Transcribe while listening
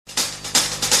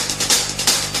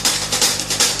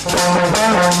They've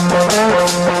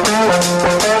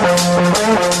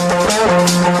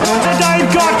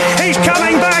got, he's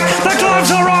coming back, the gloves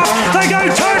are off, they go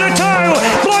toe to toe,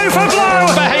 blow for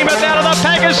blow. Behemoth out of the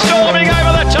pack is storming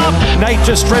over the top.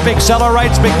 Nature Strip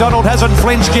accelerates, McDonald hasn't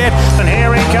flinched yet. And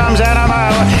here he comes, Animo,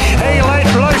 he let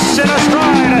loose in a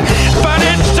stride. But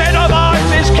instead of ice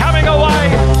is coming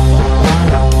away.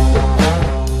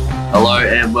 Hello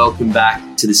and welcome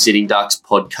back to the Sitting Ducks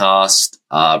podcast.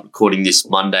 Recording this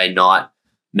Monday night,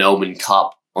 Melbourne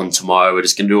Cup on tomorrow. We're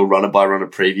just going to do a runner-by-runner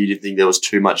preview. Didn't think there was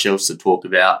too much else to talk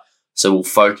about, so we'll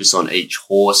focus on each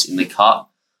horse in the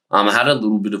Cup. I had a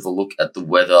little bit of a look at the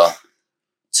weather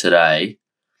today.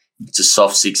 It's a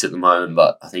soft 6 at the moment,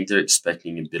 but I think they're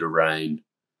expecting a bit of rain.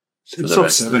 It's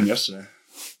soft 7 yesterday.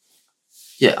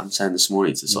 Yeah, I'm saying this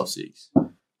morning it's a soft 6.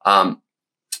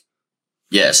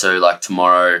 Yeah, so like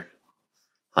tomorrow,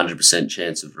 100%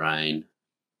 chance of rain.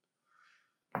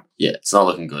 Yeah, it's not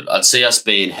looking good. I'd see us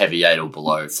being heavy 8 or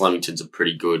below. Flemington's a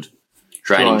pretty good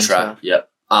draining track.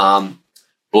 Yep.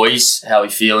 Boys, how are we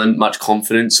feeling? Much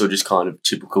confidence or just kind of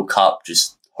typical Cup,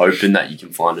 just hoping that you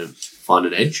can find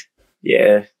an edge?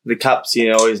 Yeah, the Cups,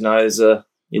 always know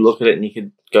you look at it and you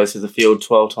could go through the field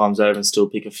 12 times over and still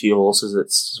pick a few horses.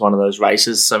 It's one of those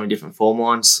races, so many different form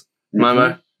lines. Mm-hmm.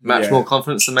 Momo, much more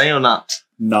confidence than me or not?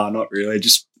 No, not really.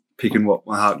 Just picking what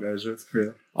my heart goes with,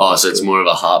 really. Oh, so it's more of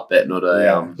a heart bet, not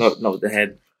a... Not with the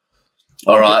head.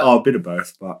 All right. Oh, a bit of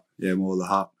both, but yeah, more the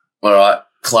heart. All right.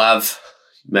 Clav,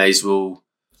 may as well...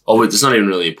 Oh, there's not even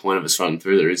really a point of us running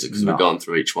through there, is it? Because we're going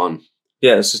through each one.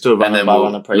 Yeah, let's just do a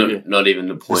runner-by-runner preview. Not even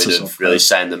the point of really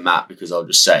saying the map, because I'll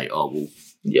just say,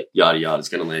 yada yada is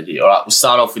going to land here. All right, we'll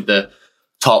start off with the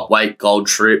top weight gold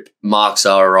trip. Mark's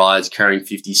RIs carrying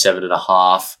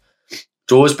 57.5.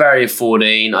 Draws barrier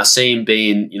 14. I see him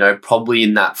being, probably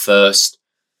in that first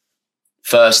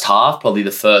half, probably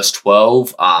the first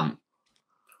 12.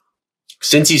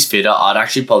 Since he's fitter, I'd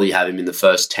actually probably have him in the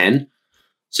first 10.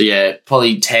 So, yeah,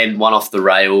 probably 10, one off the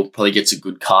rail, probably gets a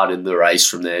good card in the race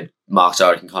from there. Mark's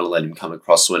RI can kind of let him come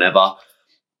across whenever.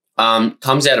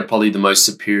 Comes out of probably the most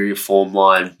superior form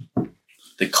line,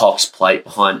 the Cox Plate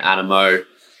behind Animo.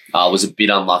 Was a bit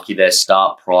unlucky there.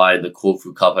 Start prior in the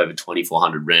Caulfield Cup over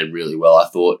 2,400 ran really well, I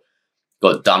thought.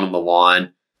 Got done on the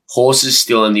line. Horse is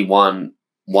still only one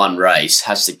race,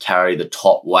 has to carry the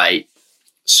top weight,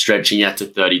 stretching out to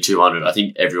 3,200. I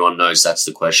think everyone knows that's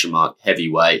the question mark.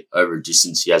 Heavyweight over a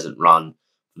distance he hasn't run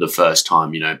for the first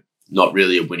time. Not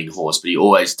really a winning horse, but he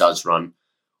always does run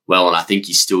well, and I think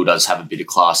he still does have a bit of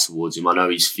class towards him. I know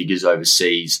his figures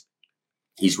overseas,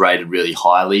 he's rated really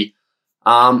highly.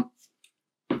 I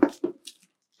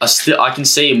can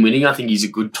see him winning. I think he's a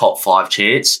good top 5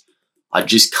 chance. I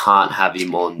just can't have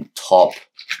him on top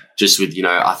just with,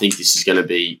 I think this is going to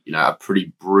be, a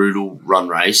pretty brutal run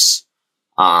race.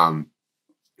 And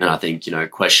I think,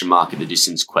 question mark at the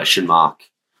distance, question mark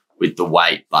with the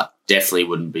weight, but definitely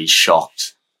wouldn't be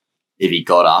shocked if he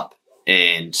got up.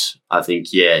 And I think,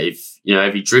 if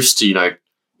he drifts to,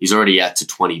 he's already out to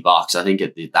 $20. I think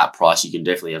at that price, you can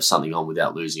definitely have something on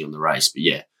without losing on the race. But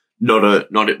yeah,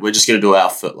 we're just going to do our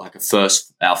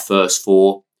first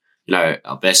 4,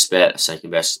 our best bet,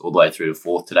 second best, all the way through to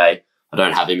 4th today. I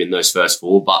don't have him in those first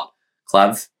 4, but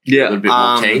Clav, a little bit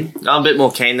more keen. I'm a bit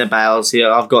more keen than Bales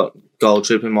here. I've got Gold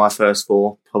Trip in my first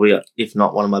 4, probably, if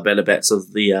not one of my better bets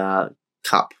of the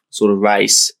Cup sort of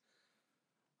race.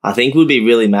 I think we'd be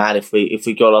really mad if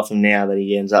we got off him now that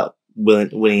he ends up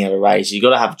winning out a race. You've got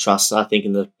to have trust, I think,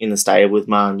 in the stable with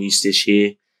Martin Eustace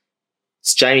here.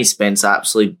 Jamie Spence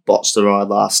absolutely botched the ride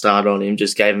last start on him,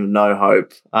 just gave him no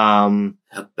hope. How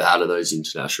bad are those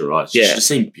international rides? Yeah. You should have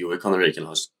seen Buick on the weekend. I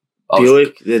was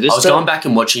going back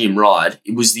and watching him ride.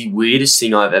 It was the weirdest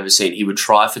thing I've ever seen. He would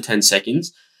try for 10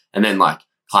 seconds and then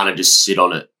kind of just sit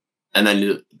on it. And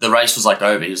then the race was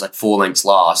over. He was 4 lengths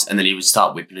last, and then he would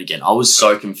start whipping again. I was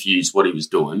so confused what he was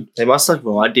doing. They must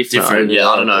ride different. Yeah,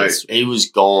 I don't know. He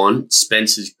was gone.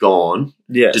 Spencer's gone.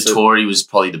 Yeah, Dettori was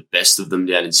probably the best of them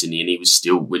down in Sydney, and he was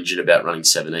still whinging about running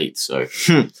 7/8. So,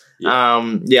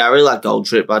 I really like Gold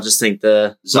Trip. I just think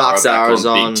the Mark Zara's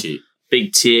on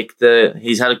big tick.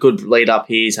 He's had a good lead up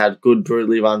here. He's had good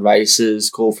brutally run races.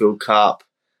 Caulfield Cup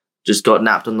just got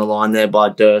napped on the line there by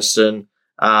Durston.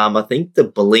 I think the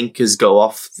blinkers go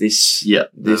off this. Yeah,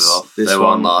 this they were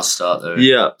on last start though.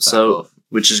 Yeah,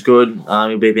 which is good.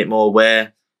 You'll be a bit more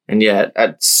aware. And yeah,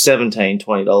 at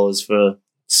 $17-20 for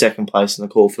second place in the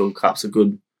Caulfield Cup's a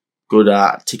good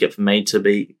ticket for me to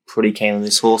be pretty keen on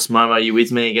this horse. Momo, are you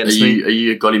with me against me? Are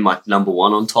you got him number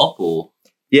 1 on top or?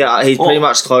 Yeah, he's pretty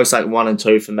much close 1 and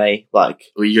 2 for me. Well,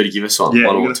 you got to give us one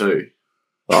or 2.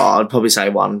 Oh, I'd probably say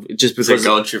 1, just It's a because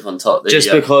gold trip on top. There just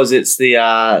you go. because it's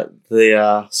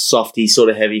the softy sort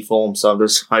of heavy form. So I'm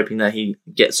just hoping that he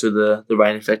gets through the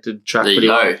rain affected track There you pretty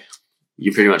go. well.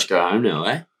 You pretty much go home now,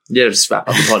 eh? Yeah, just wrap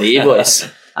up the pod here, boys.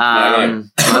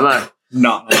 Momo,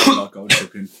 No, I'm not gold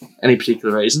tripping. any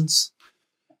particular reasons?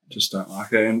 Just don't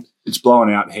like it. And it's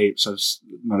blowing out heaps, so it's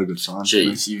not a good sign. for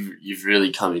me. Jeez, you've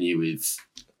really come in here with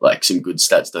like some good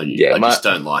stats, don't you? Yeah, I just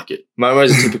don't like it.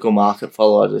 Momo's a typical market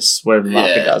follower. Just wherever the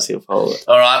market Yeah. does, he'll follow it.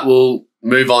 All right, we'll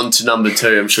move on to number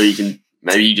 2. I'm sure you can.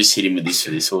 Maybe you just hit him with this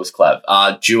for this horse, Clav.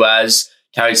 Duaz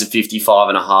carries a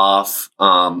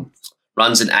 55.5.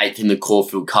 Runs an 8th in the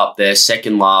Caulfield Cup there.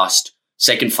 Second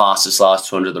fastest last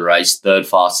 200 of the race. Third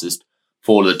fastest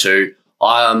 4 to the 2.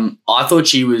 I thought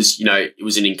she was, it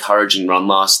was an encouraging run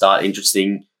last start.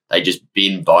 Interesting. They just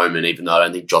bin Bowman, even though I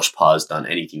don't think Josh Parr's done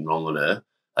anything wrong on her.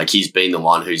 Like, he's been the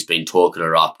one who's been talking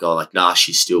her up, going like, nah,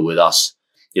 she's still with us.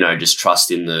 Just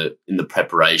trust in the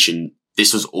preparation.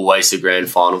 This was always the grand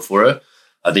final for her.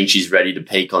 I think she's ready to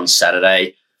peak on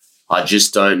Saturday. I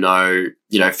just don't know,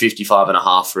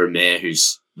 55.5 for a mare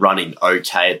who's running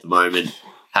okay at the moment,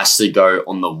 has to go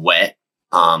on the wet,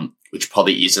 which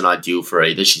probably isn't ideal for her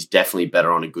either. She's definitely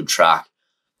better on a good track.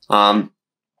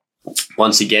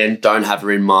 Once again, don't have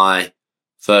her in my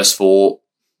first 4.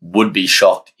 Would be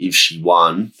shocked if she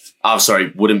won.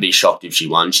 Wouldn't be shocked if she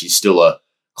won. She's still a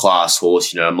class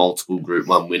horse, a multiple Group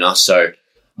 1 winner. So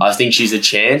I think she's a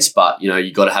chance, but,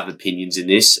 you got to have opinions in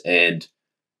this, and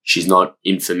she's not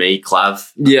in for me,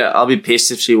 Clav. Yeah, I'll be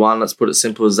pissed if she won. Let's put it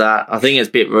simple as that. I think it's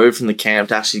a bit rude from the camp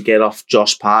to actually get off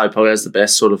Josh Parr, who probably has the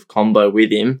best sort of combo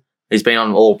with him. He's been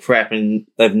on all prep, and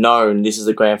they've known this is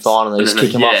the grand final. They just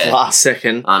kick him off last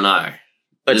second. I know.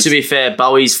 But to be fair,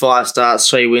 Bowie's 5 starts,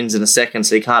 3 wins in a second,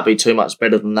 so he can't be too much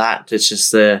better than that. It's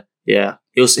just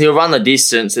he'll run the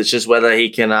distance. It's just whether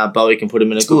he can Bowie can put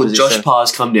him in a good position. Josh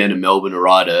Parr's come down to Melbourne to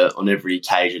ride her on every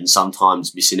occasion,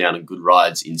 sometimes missing out on good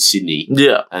rides in Sydney.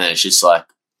 Yeah, And it's just like,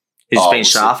 he's been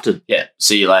shafted.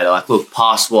 See you later. Like, look,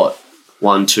 past what?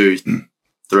 1, 2,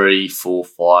 3, 4,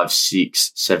 5,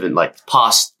 6, 7. Like,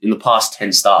 in the past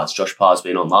 10 starts, Josh Parr's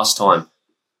been on. Last time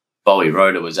Bowie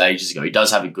rode her was ages ago. He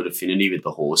does have a good affinity with the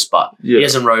horse, but he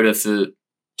hasn't rode her for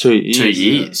 2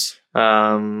 years.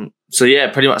 So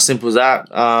yeah, pretty much simple as that.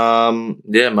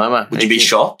 Momo. Would you be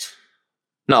shocked?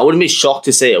 No, I wouldn't be shocked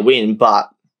to see it win,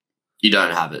 but You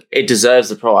don't have it. it deserves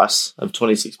the price of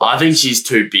 $26. I think she's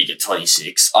too big at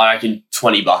 26. I reckon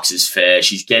 $20 is fair.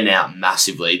 She's getting out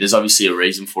massively. There's obviously a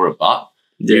reason for it, but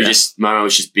Momo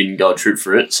was just been gold trip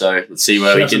for it. So let's see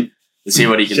what he can She say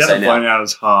hasn't blown now. out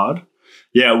as hard.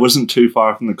 Yeah, it wasn't too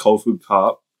far from the Caulfield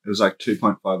Cup. It was like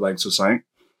 2.5 lengths or something.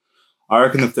 I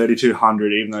reckon the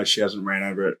 3,200, even though she hasn't ran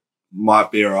over it,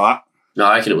 might be all right. No,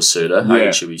 I reckon it will suit her. I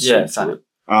reckon she'll be suited for it.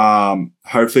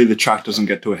 Hopefully the track doesn't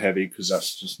get to a heavy because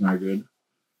that's just no good.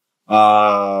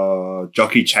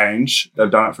 Jockey change.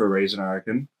 They've done it for a reason, I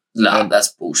reckon. Nah, that's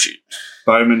bullshit.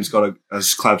 Bowman's got,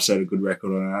 as Clav said, a good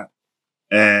record on that.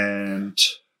 And,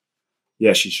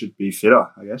 yeah, she should be fitter,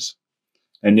 I guess.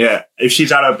 And, yeah, if she's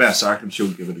at her best, I reckon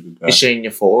she'll give it a good go. Is she in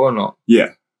your 4 or not? Yeah.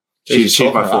 She's my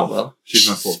talking 4th. well. She's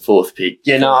my 4th. 4th pick.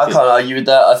 Yeah, no, I can't argue with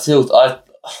that.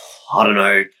 I don't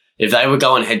know. If they were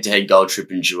going head-to-head gold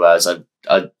trip and Duaz, It'd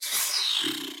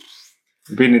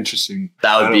be an interesting.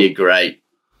 that would be a great...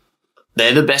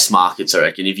 They're the best markets, I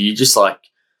reckon. If you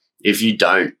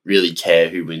don't really care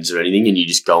who wins or anything and you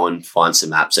just go and find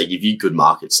some apps, they give you good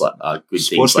markets, like good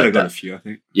things like got a that. few, I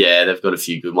think. Yeah, they've got a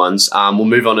few good ones. We'll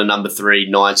move on to number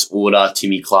 3, Knight's Order,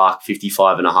 Timmy Clark,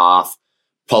 55.5.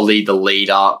 Probably the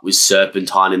leader was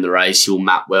Serpentine in the race. He'll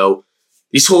map well.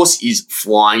 This horse is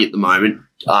flying at the moment.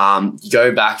 You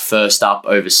go back first up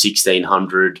over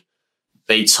 1,600,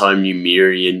 beats home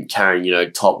Numerian,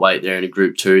 carrying, top weight there in a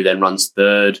Group 2, then runs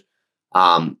third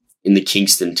in the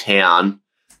Kingston Town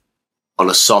on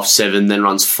a soft 7, then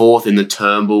runs 4th in the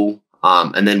Turnbull,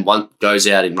 and then goes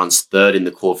out and runs 3rd in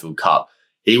the Caulfield Cup.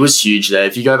 He was huge there.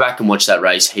 If you go back and watch that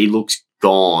race, he looks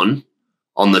gone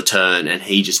on the turn and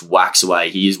he just whacks away.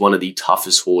 He is one of the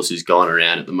toughest horses going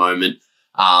around at the moment.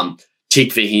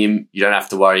 Tick for him. You don't have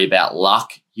to worry about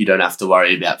luck. You don't have to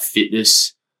worry about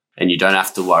fitness, and you don't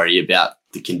have to worry about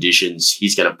the conditions.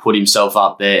 He's going to put himself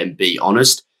up there and be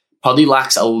honest. Probably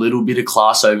lacks a little bit of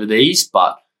class over these,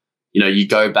 but you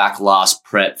go back last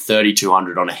prep,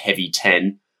 3,200 on a heavy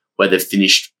 10, where they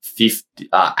finished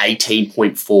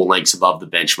 18.4 lengths above the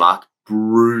benchmark.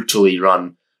 Brutally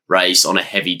run race on a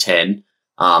heavy 10.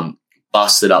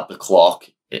 Busted up the clock.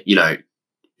 If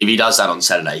he does that on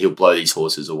Saturday, he'll blow these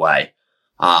horses away.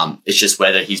 It's just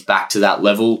whether he's back to that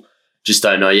level. Just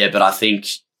don't know yet. But I think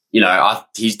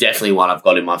he's definitely one I've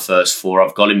got in my first 4.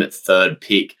 I've got him at 3rd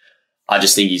pick. I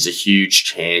just think he's a huge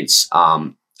chance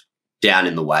down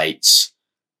in the weights.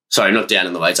 Sorry, not down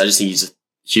in the weights. I just think he's a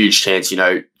huge chance,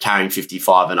 carrying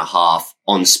 55.5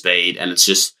 on speed. And it's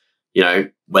just,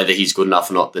 whether he's good enough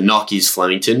or not. The knock is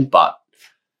Flemington, but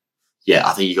yeah,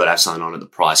 I think you got to have something on at the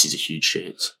price. He's a huge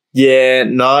chance. Yeah,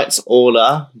 Knight's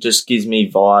Order just gives me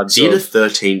vibes. Is he at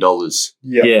 $13?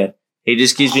 Yeah. He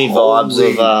just gives me vibes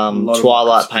of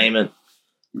Twilight Payment.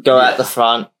 Go out the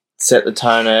front, set the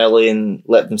tone early and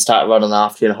let them start running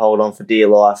after you and hold on for dear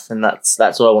life. And that's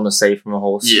what I want to see from a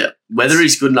horse. Yeah. Whether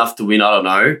he's good enough to win, I don't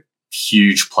know.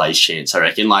 Huge place chance, I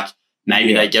reckon. Like,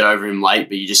 maybe they get over him late,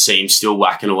 but you just see him still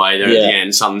whacking away there at the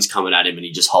end. Something's coming at him and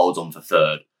he just holds on for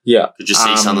 3rd. Yeah. Could just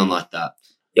see something like that.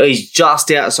 He's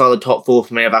just outside the top 4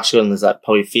 for me. I've actually got him as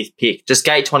probably 5th pick. Just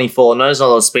gate 24. No, there's not a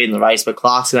lot of speed in the race, but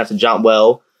Clark's going to have to jump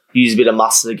well, use a bit of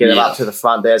muscle to get him up to the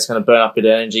front there. It's going to burn up a bit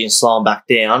of energy and slow him back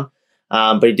down.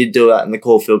 But he did do that in the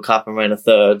Caulfield Cup and ran a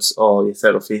 3rd or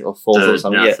 3rd or 5th or 4th or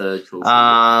something. Yeah.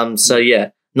 3rd, so,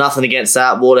 yeah, nothing against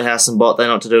that. Waterhouse and Bot, they're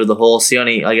not to do with the horse. The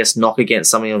only, I guess, knock against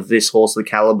something of this horse of the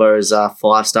calibre is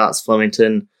 5 starts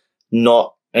Flemington,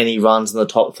 not any runs in the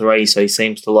top 3, so he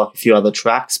seems to like a few other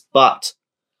tracks, but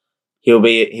he'll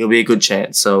be a good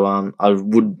chance. So I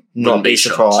would not be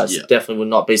surprised. Yeah. Definitely would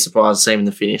not be surprised to see him in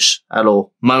the finish at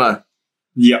all. Mono.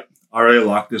 Yep. I really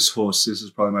like this horse. This is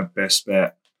probably my best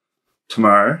bet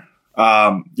tomorrow.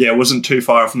 It wasn't too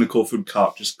far from the Caulfield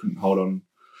Cup. Just couldn't hold on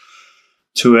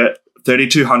to it.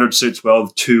 3,200 suits well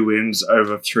with 2 wins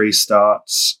over 3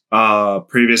 starts.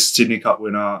 Previous Sydney Cup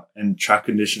winner and track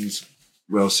conditions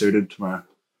well suited tomorrow.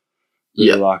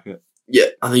 Really like it. Yeah,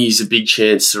 I think he's a big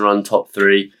chance to run top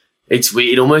 3. It's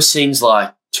weird. It almost seems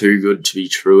like too good to be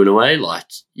true in a way. Like,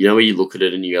 where you look at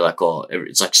it and you go like, oh,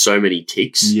 it's like so many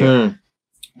ticks. Yeah.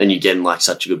 And you're getting like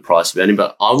such a good price about him.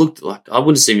 But I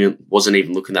wasn't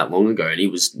even looking that long ago and he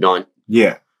was 9.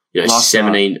 Yeah.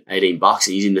 17, $18.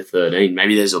 He's into 13.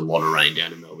 Maybe there's a lot of rain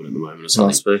down in Melbourne at the moment or something.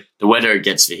 Must be. The wetter it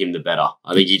gets for him, the better.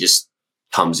 I think he just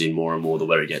comes in more and more the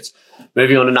wetter it gets.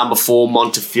 Moving on to number 4,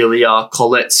 Montefilia.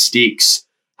 Colette Sticks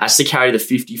has to carry the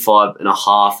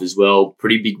 55.5 as well.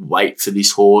 Pretty big weight for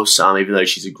this horse, even though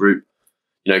she's a group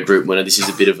winner. This is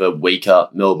a bit of a weaker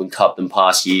Melbourne Cup than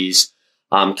past years.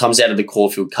 Comes out of the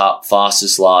Caulfield Cup,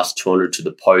 fastest last 200 to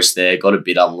the post there. Got a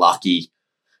bit unlucky.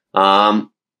 I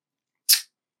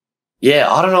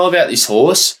don't know about this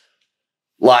horse.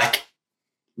 Like,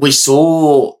 we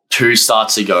saw 2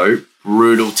 starts ago,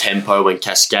 brutal tempo when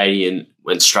Cascadian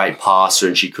went straight past her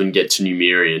and she couldn't get to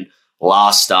Numerian.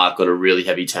 Last start got a really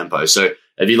heavy tempo. So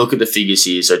if you look at the figures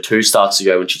here, so 2 starts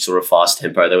ago when she saw a fast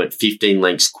tempo, they went 15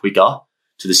 lengths quicker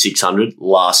to the 600.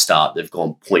 Last start, they've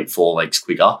gone 0.4 lengths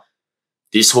quicker.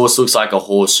 This horse looks like a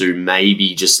horse who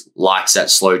maybe just likes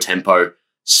that slow tempo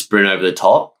sprint over the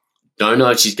top. Don't know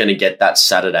if she's going to get that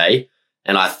Saturday.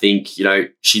 And I think,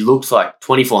 she looks like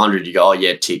 2,400. You go, oh,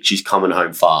 yeah, tick, she's coming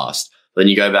home fast. Then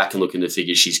you go back and look in the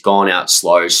figures. She's gone out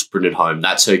slow, sprinted home.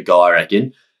 That's her guy, I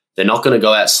reckon. They're not going to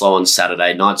go out slow on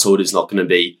Saturday. Knight's Order's not going to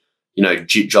be,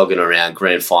 jogging around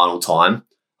grand final time.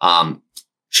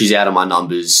 She's out of my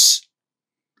numbers.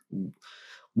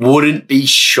 Wouldn't be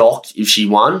shocked if she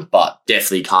won, but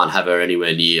definitely can't have her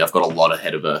anywhere near. I've got a lot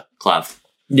ahead of her. Clav.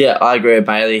 Yeah, I agree with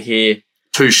Bailey here.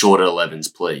 2 short at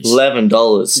 11s, please.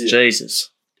 $11. Yeah.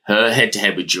 Jesus. Her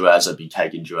head-to-head with Duaz, I'd be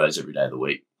taking Duaz every day of the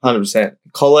week. 100%.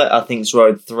 Collett, I think, has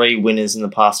rode 3 winners in the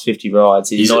past 50 rides.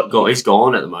 He's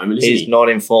gone at the moment, isn't he? He's not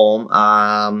in form.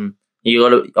 I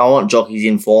want jockeys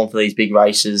in form for these big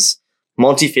races.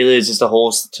 Montefilia is just a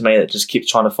horse to me that just keeps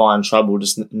trying to find trouble.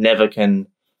 Just never can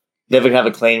have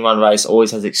a clean run race.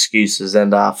 Always has excuses,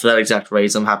 and for that exact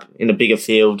reason, I'm happy in a bigger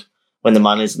field when the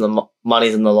money's in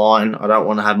the line. I don't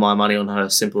want to have my money on her.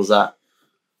 Simple as that.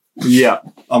 Yeah,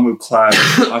 I'm with Clay.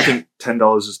 I think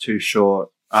 $10 is too short.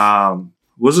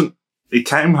 It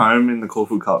came home in the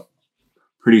Caulfield Cup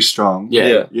pretty strong.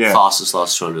 Yeah. Yeah. Fastest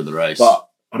last 200 of the race. But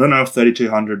I don't know if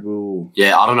 3,200 will.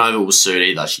 Yeah, I don't know if it will suit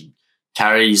either. She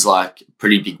carries like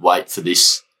pretty big weight for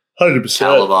this 100%.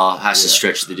 caliber, has to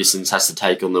stretch the distance, has to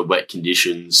take on the wet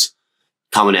conditions,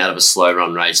 coming out of a slow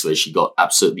run race where she got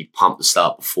absolutely pumped the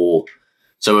start before.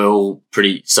 So we're all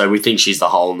so we think she's the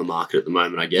hole in the market at the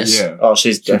moment, I guess. Yeah. Oh,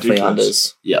 she's definitely ridiculous.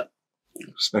 unders. Yeah.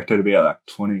 Expect her to be at like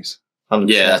 20s. 100%.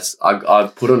 Yeah, I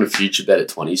put on a future bet at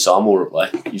 20, so I'm all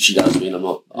like, if she does win, I'm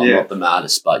not the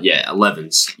maddest, but yeah,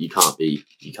 11s. You can't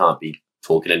be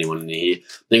talking anyone in here.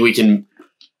 I think we can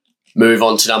move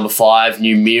on to number 5,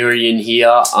 Numerian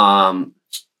here.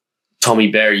 Tommy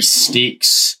Berry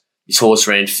Sticks. This horse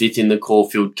ran 5th in the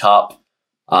Caulfield Cup.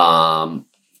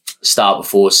 start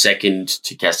before, second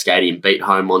to Cascadian, beat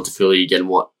home Montefilia. You're getting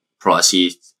what price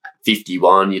here?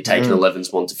 51. You're taking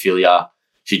 11's Montefilia.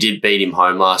 She did beat him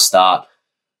home last start.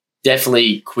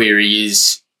 Definitely query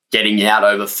is getting out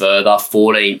over further.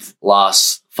 14th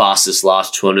fastest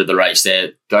last 200 of the race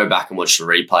there. Go back and watch the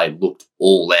replay. Looked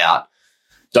all out.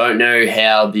 Don't know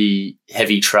how the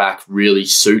heavy track really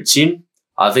suits him.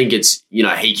 I think it's,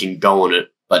 he can go on it,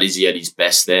 but is he at his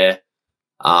best there?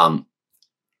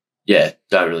 Yeah,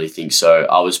 don't really think so.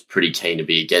 I was pretty keen to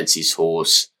be against his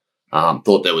horse.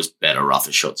 Thought there was better,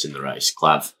 rougher shots in the race.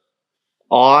 Clav.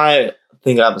 I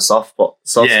think I have a soft spot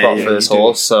for this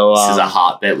horse. So this is a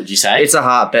heart bet, would you say? It's a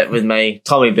heart bet with me.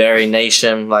 Tommy Berry,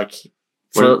 Nation,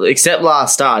 except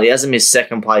last start, he hasn't missed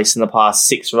second place in the past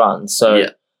 6 runs. So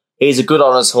he's a good,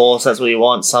 honest horse. That's what he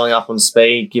wants. Something up on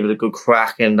speed, give it a good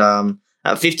crack. And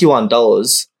at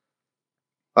 $51,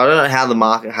 I don't know how the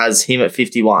market has him at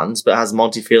 51s, but has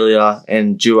Montefilia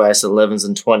and Duas at 11s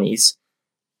and 20s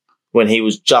when he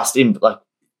was just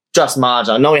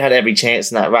margin. I know he had every chance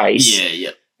in that race.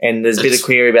 Yeah. And there's a bit of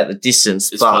query about the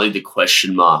distance. It's probably the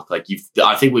question mark.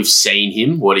 I think we've seen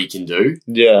him, what he can do.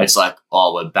 Yeah. It's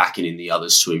we're backing in the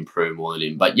others to improve more than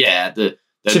him. But yeah, there'd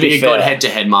be a good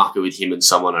head-to-head market with him and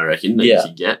someone, I reckon, that you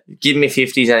could get. Give me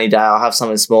 50s any day. I'll have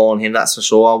something small on him, that's for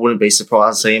sure. I wouldn't be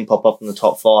surprised to see him pop up in the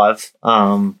top 5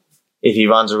 if he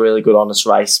runs a really good, honest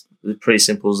race. Pretty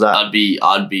simple as that. I'd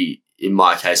be in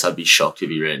my case, I'd be shocked if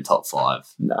he ran top 5.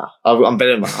 Nah, I'm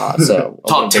better in my heart. So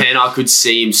top 10, I could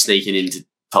see him sneaking into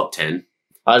top 10.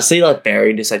 I'd see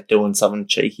Barry just doing something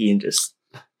cheeky and just.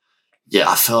 Yeah,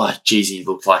 I feel like, geez, he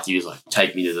looked like he was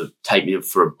take me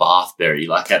for a bath, Berry.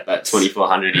 At that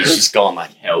 2400, he's just gone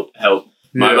help. Yeah.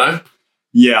 Momo?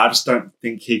 Yeah, I just don't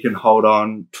think he can hold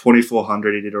on.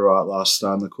 2400, he did all right last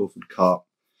start in the Caulfield Cup.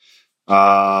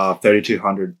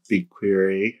 3200, big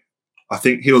query. I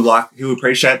think he'll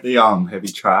appreciate the heavy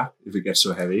track if it gets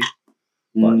so heavy.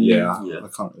 But I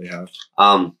can't really have.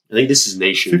 I think this is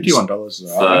Nation's $51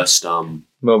 is all right. first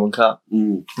Melbourne Cup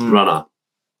runner.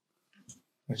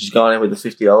 She's going in with the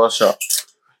 $50 shot.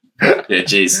 Yeah,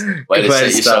 geez. Way to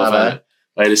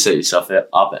set yourself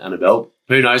up at Annabelle.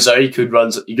 Who knows though? You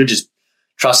could just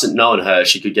trust it, knowing her,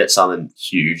 she could get something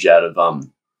huge out of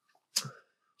him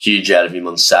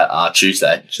on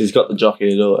Tuesday. She's got the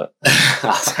jockey to do it.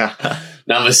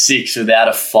 Number 6, Without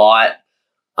a Fight.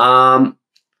 I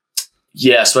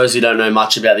suppose we don't know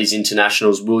much about these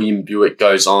internationals. William Buick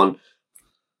goes on.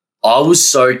 I was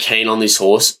so keen on this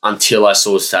horse until I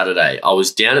saw Saturday. I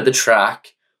was down at the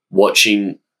track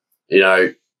watching,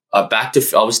 I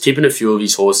was tipping a few of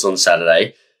his horses on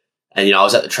Saturday, and, I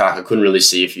was at the track. I couldn't really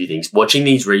see a few things. Watching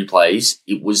these replays,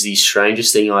 it was the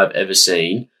strangest thing I've ever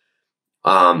seen.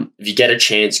 If you get a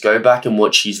chance, go back and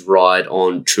watch his ride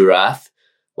on Turath.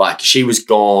 She was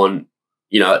gone,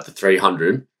 at the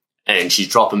 300, and she's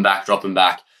dropping back.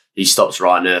 He stops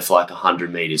riding her for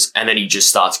 100 metres, and then he just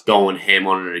starts going ham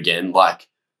on it again,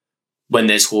 when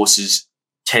there's horses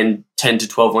 10 to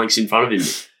 12 lengths in front of him.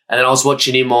 And then I was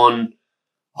watching him on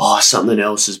something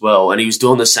else as well, and he was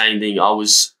doing the same thing. I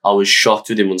was shocked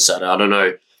with him on Saturday. I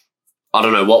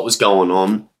don't know what was going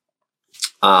on.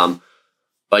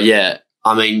 But yeah,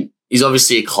 he's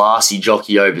obviously a classy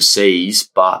jockey overseas,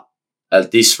 but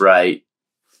at this rate,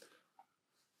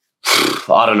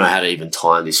 I don't know how to even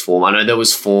time this form. I know there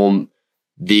was form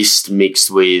this mixed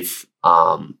with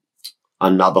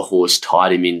another horse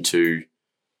tied him into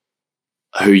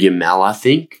Yamal, I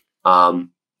think.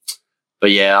 But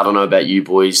yeah, I don't know about you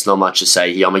boys. Not much to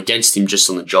say here. I'm against him just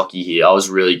on the jockey here. I was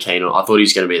really keen on. I thought he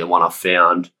was going to be the one I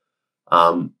found.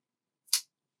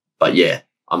 But yeah,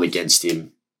 I'm against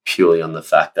him purely on the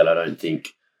fact that I don't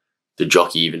think the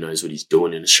jockey even knows what he's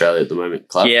doing in Australia at the moment.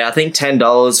 Clark? Yeah, I think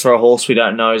 $10 for a horse we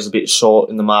don't know is a bit short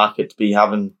in the market to be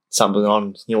having something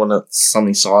on. You want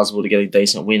something sizable to get a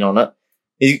decent win on it.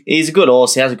 He's a good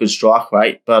horse. He has a good strike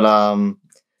rate, but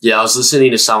yeah, I was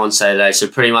listening to someone say today, so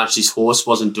pretty much this horse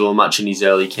wasn't doing much in his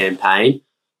early campaign.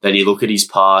 Then you look at his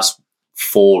past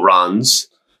 5 runs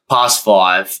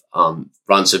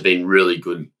have been really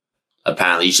good.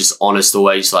 Apparently, he's just honest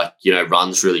always,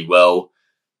 runs really well.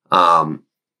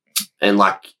 And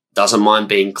doesn't mind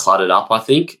being cluttered up, I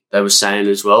think they were saying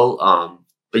as well.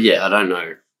 But yeah, I don't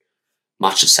know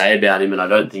much to say about him, and I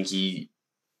don't think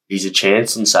he's a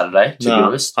chance on Saturday, to be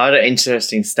honest. I had an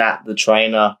interesting stat. The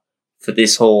trainer for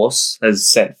this horse has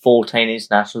sent 14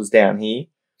 internationals down here.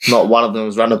 Not one of them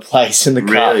has run a place in the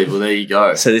cup. Really? Well, there you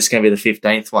go. So this is going to be the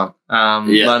 15th one.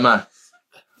 Momo?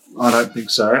 I don't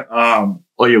think so.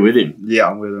 You're with him? Yeah,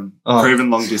 I'm with him. Proven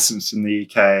long distance in the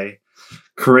UK.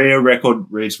 Career record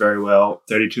reads very well.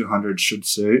 3,200 should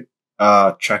suit.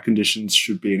 track conditions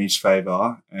should be in his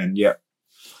favour. And, yeah,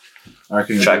 I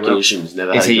reckon he'll Track do well. conditions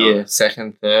never Is had he it your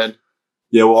second, third?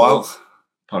 Yeah, well,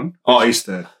 pardon? Oh, he's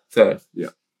third. Third.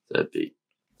 That'd be.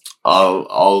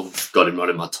 I've got him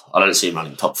running I don't see him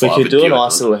running top We 5. could with do a Buick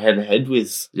nice on. little head-to-head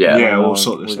with... Yeah, we'll um,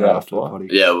 sort this with out our after the flight. potty.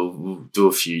 Yeah, we'll do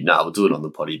a few. No, we'll do it on the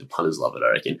potty. The punters love it,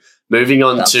 I reckon. Moving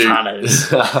on The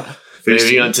punters.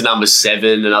 moving on to number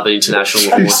 7, another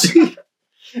international horse,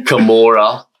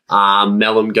 Kimura.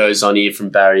 Melbourne goes on here from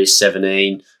barrier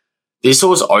 17. This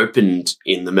horse opened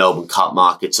in the Melbourne Cup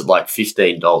markets at like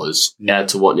 $15. Out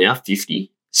to what now?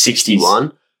 50?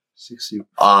 61? 60.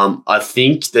 I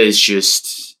think he's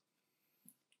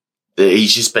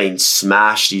just been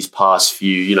smashed his past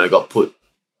few, got put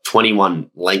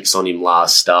 21 lengths on him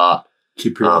last start.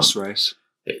 Kyprios race.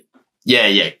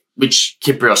 Yeah. Which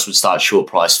Kyprios would start short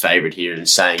price favourite here in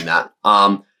saying that.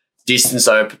 Distance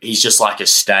open, he's just like a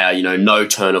stayer, no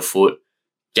turn of foot,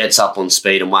 gets up on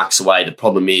speed and whacks away. The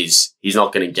problem is he's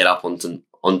not going to get up on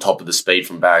top of the speed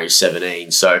from barrier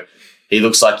 17. So he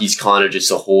looks like he's kind of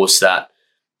just a horse that,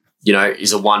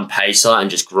 is a one pacer and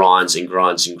just grinds and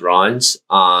grinds and grinds.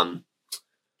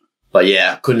 But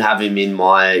yeah, couldn't have him in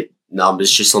my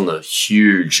numbers just on the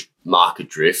huge market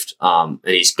drift. And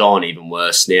he's gone even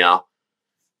worse now.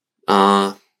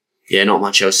 Not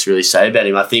much else to really say about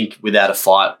him. I think without a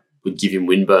fight would give him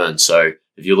Winburn. So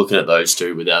if you're looking at those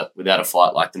two without a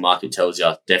fight, like the market tells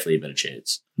you, definitely a better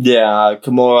chance. Yeah,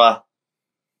 Kimura,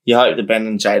 you hope the Ben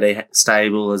and JD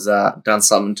stable has done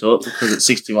something to it because it's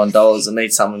 $61 and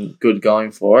needs something good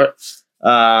going for it.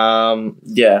 Melham's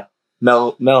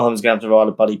going to have to ride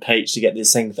a Buddy Peach to get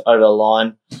this thing over the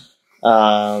line.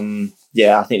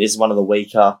 I think this is one of the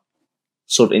weaker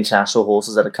sort of international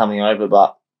horses that are coming over,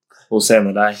 but we'll see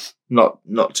on the day.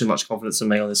 Not too much confidence in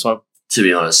me on this one. To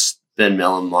be honest, Ben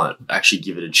Melham might actually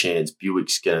give it a chance.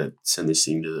 Buick's going to send this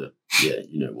thing to the,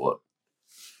 you know what.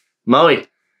 Moe.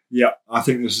 Yeah, I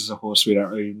think this is a horse we don't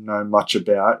really know much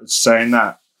about. It's saying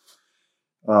that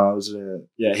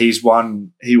he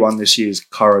won this year's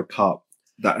Coro Cup.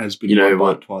 That has been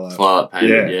won by Twilight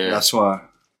Payment, yeah, that's why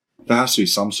there has to be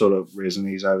some sort of reason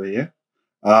he's over here.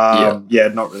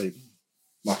 Not really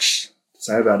much to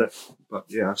say about it, but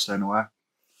yeah, I've stayed away.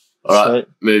 All right,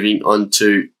 moving on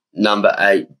to number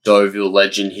 8, Deauville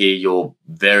Legend here, your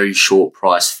very short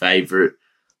price favourite.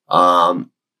 So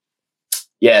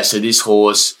this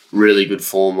horse, really good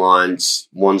form lines,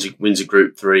 wins a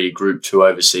Group 3, Group 2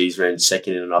 overseas, ran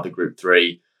second in another Group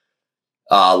 3.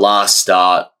 Last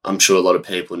start, I'm sure a lot of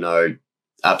people know,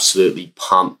 absolutely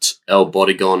pumped. El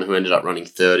Bodegon, who ended up running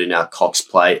third in our Cox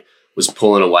Plate, was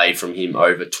pulling away from him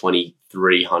over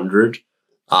 2,300.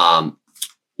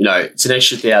 It's an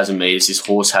extra 1,000 metres. This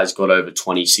horse has got over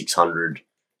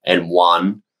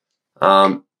 2,601.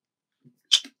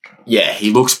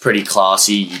 He looks pretty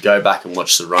classy. You go back and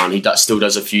watch the run. He still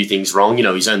does a few things wrong.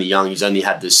 He's only young. He's only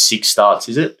had the 6 starts,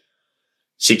 is it?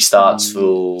 6 starts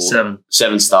for... 7.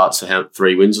 7 starts for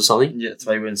 3 wins or something? Yeah,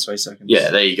 3 wins, 3 seconds. Yeah,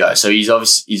 there you go. So he's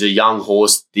a young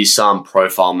horse. This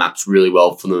profile maps really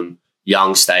well for them.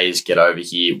 Young stayers get over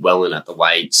here, well in at the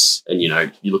weights. And, you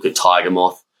look at Tiger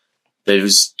Moth.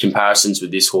 There's comparisons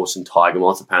with this horse and Tiger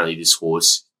Moth. Apparently this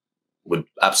horse would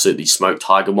absolutely smoke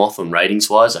Tiger Moth on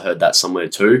ratings-wise. I heard that somewhere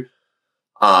too.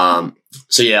 I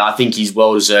think he's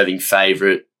well-deserving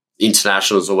favourite.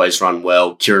 Internationals always run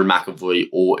well. Kieran McAvoy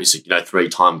is a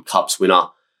 3-time Cups winner.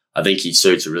 I think he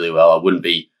suits it really well. I wouldn't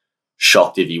be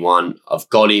shocked if he won. I've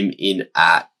got him in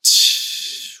at...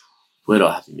 Where do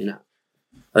I have him in at?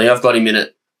 I think I've got him in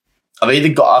at...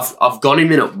 I've got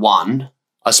him in at 1.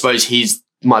 I suppose he's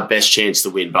my best chance to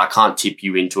win, but I can't tip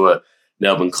you into a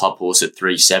Melbourne Cup horse at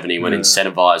 370 when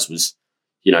Incentivize was,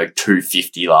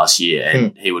 250 last year,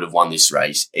 and he would have won this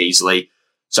race easily.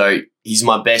 So he's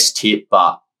my best tip,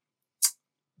 but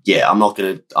I'm not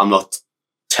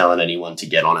telling anyone to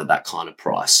get on at that kind of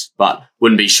price. But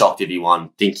wouldn't be shocked if he won.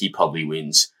 Think he probably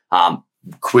wins.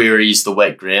 Queries the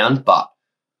wet ground, but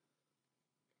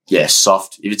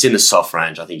soft. If it's in the soft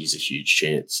range, I think he's a huge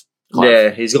chance.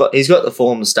 He's got the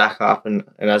form to stack up, and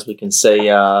as we can see,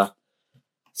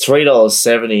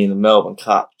 $3.70 in the Melbourne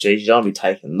Cup. Geez, you don't be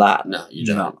taking that. No, you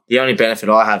don't. The only benefit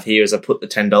I have here is I put the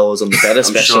 $10 on the better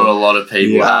special. I'm sure a lot of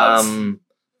people have.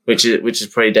 Which is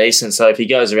pretty decent. So if he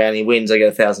goes around and he wins, I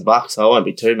get $1,000. So I won't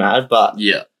be too mad. But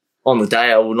on the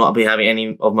day, I will not be having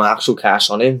any of my actual cash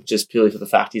on him, just purely for the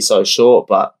fact he's so short.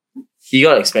 But you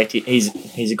got to expect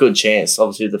he's a good chance.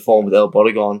 Obviously, the form with El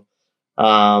Bodegon.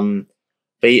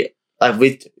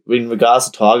 In regards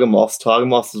to Tiger Moth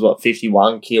was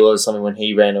 51 kilos something when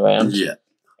he ran around. Yeah.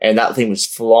 And that thing was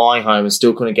flying home and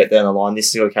still couldn't get down the line. This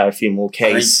is going to carry a few more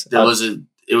keys.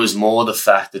 It it was more the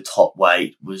fact the top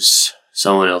weight was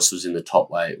someone else was in the top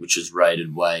weight, which was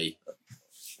rated way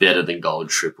better than Gold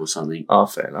Trip or something. Oh,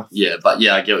 fair enough. Yeah, but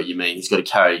yeah, I get what you mean. He's got to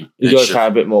carry. He's got to carry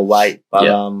a bit more weight, but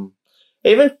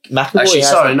even McAvoy. Actually,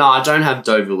 sorry, no, I don't have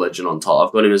Deauville Legend on top.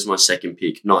 I've got him as my second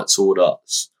pick. Knight's Order.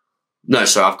 No,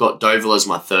 sorry, I've got Deauville as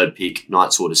my third pick.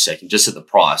 Knight's Order second, just at the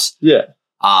price. Yeah.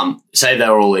 Say they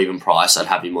were all even price, I'd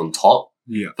have him on top.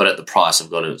 Yeah. But at the price,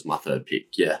 I've got him as my third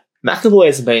pick. Yeah. McAvoy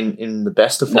hasn't been in the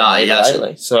best of form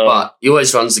lately. So, but he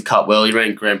always runs the Cup well. He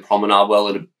ran Grand Promenade well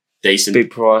at a decent big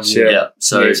price. Yeah.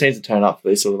 So he seems to turn up for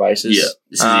these sort of races. Yeah.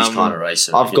 This is his kind of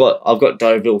race. I've got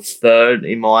Deauville third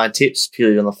in my tips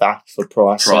purely on the fact for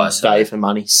price and value for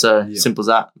money. So simple as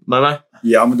that. Momo?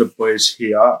 Yeah, I'm with the boys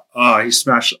here. He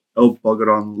smashed El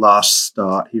Bogadon last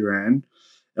start he ran.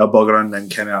 El Bogadon then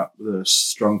came out with a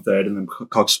strong third, and then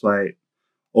Cox Plate,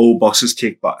 all boxes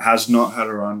ticked, but has not had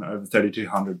a run over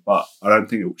 3,200, but I don't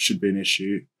think it should be an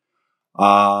issue.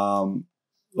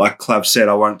 Like Clav said,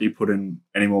 I won't be putting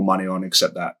any more money on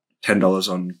except that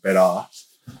 $10 on BetR.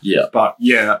 Yeah. But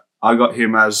yeah, I got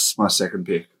him as my second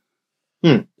pick.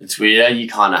 It's weird. You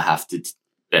kind of have to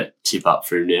tip up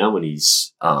for him now when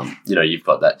he's, you've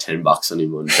got that $10 on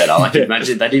him on BetR. Like,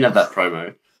 imagine they didn't have that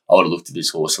promo. I would have looked at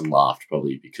this horse and laughed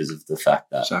probably because of the fact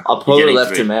that I probably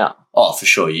left him out. Oh, for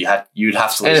sure. You'd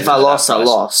have to. And if I lost, I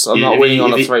lost. I'm not winning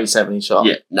on a 370 shot.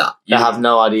 Yeah, no. I have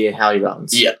no idea how he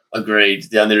runs. Yeah, agreed.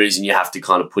 The only reason you have to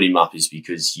kind of put him up is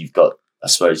because you've got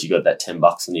that $10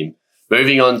 on him.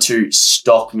 Moving on to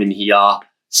Stockman here.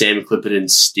 Sam Clipperton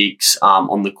sticks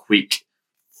on the quick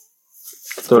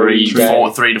 3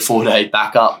 to 4 day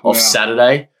backup off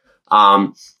Saturday.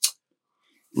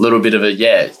 Little bit of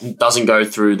doesn't go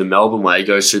through the Melbourne way,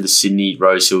 goes through the Sydney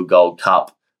Rosehill Gold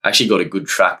Cup. Actually got a good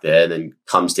track there, then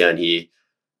comes down here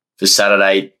for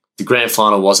Saturday. The grand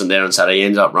final wasn't there on Saturday. He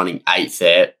ended up running 8th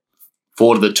there.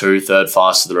 4 to the 2, third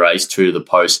fastest of the race, 2 to the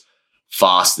post,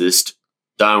 fastest.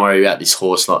 Don't worry about this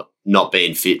horse not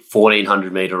being fit.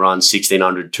 1,400 metre run,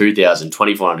 1,600, 2,000,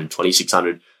 2,400,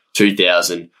 2,600,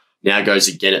 2,000. Now goes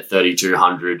again at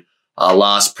 3,200.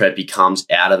 Last prep, he comes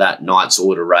out of that Knight's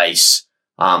Order race.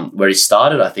 Where he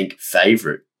started, I think,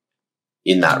 favourite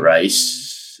in that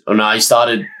race. Oh, no, he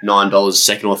started $9,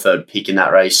 second or third pick in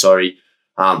that race, sorry,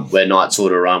 where Knight's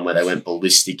Order run, where they went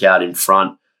ballistic out in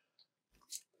front.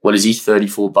 What is he,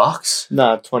 $34?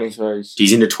 No, 23s.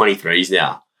 He's into 23s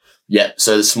now. Yeah,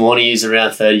 so this morning he's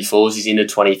around 34s. He's into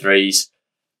 23s.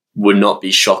 Would not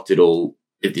be shocked at all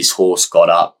if this horse got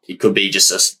up. It could be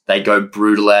just they go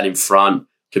brutal out in front.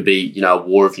 Could be, a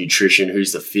war of nutrition.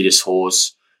 Who's the fittest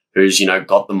horse? Who's,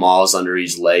 got the miles under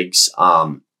his legs.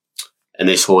 And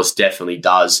this horse definitely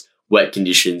does. Wet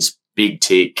conditions, big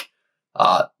tick.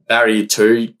 Barrier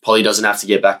 2, probably doesn't have to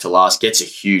get back to last. Gets a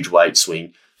huge weight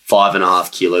swing.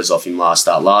 5.5 kilos off him last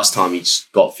start. Last time he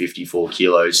got 54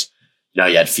 kilos.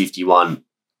 He had 51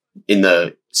 in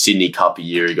the Sydney Cup a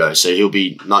year ago. So he'll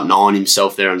be not knowing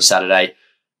himself there on Saturday.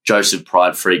 Joseph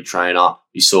Pride, freak trainer.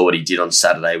 We saw what he did on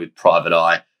Saturday with Private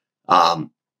Eye.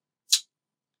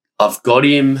 I've got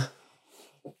him.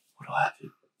 What do I have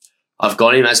him? I've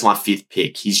got him as my 5th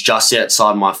pick. He's just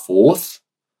outside my 4th.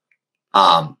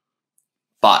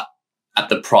 But at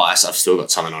the price, I've still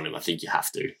got something on him. I think you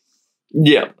have to.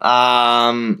 Yeah.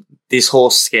 This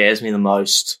horse scares me the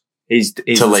most. He's to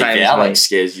the leak out, like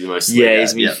scares you the most. Yeah,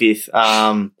 he's my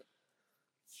 5th.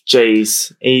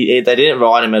 They didn't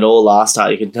ride him at all last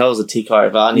start. You can tell it was a tick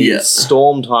over, and he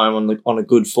stormed home on a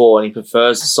good 4, and he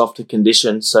prefers the softer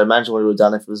conditions. So imagine what he would have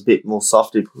done if it was a bit more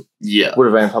soft. He would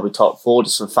have ran probably top 4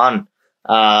 just for fun.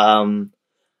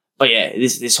 But yeah,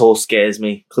 this horse scares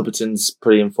me. Clipperton's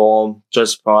pretty in form.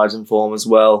 Joseph Pride's in form as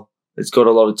well. It's got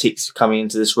a lot of ticks coming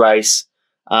into this race.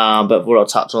 But what I'll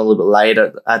touch on a little bit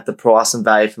later, at the price and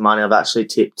value for money, I've actually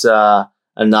tipped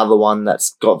another one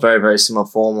that's got very, very similar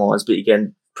form lines, but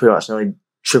again, pretty much nearly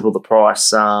triple the price.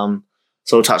 So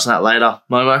we'll touch on that later.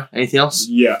 Momo, anything else?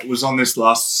 Yeah, it was on this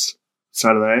last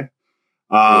Saturday.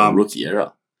 Rookie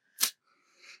error.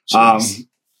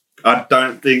 I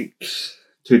don't think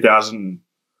 2,000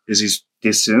 is his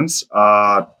distance.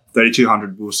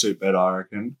 3,200 will suit better, I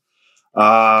reckon.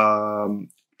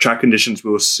 Track conditions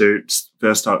will suit.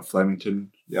 First start at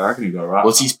Flemington. Yeah, I reckon he got it right.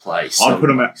 What's his place? I'd put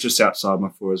him just outside my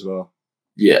 4 as well.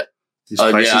 Yeah.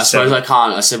 I suppose 7. I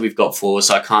can't. I said we've got 4,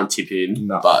 so I can't tip in.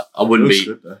 No. But I wouldn't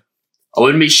be. I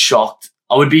wouldn't be shocked.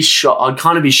 I would be shocked. I'd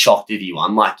kind of be shocked if he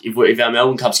won. Like if our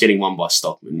Melbourne Cup's getting won by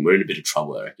Stockman, we're in a bit of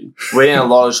trouble, I reckon. We're in a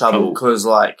lot of trouble because,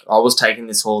 I was taking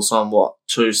this horse on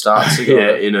 2 starts ago.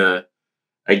 Yeah,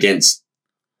 against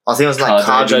I think it was like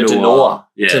Carjo Carjo de de Noa. Noa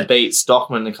Yeah. to beat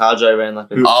Stockman. The Carjo ran like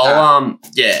a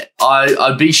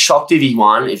I'd be shocked if he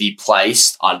won. If he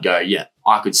placed, I'd go, yeah,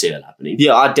 I could see that happening.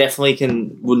 Yeah, I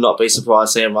definitely would not be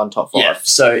surprised seeing him run top 5. Yeah.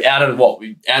 So out of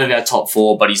our top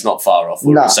 4, but he's not far off.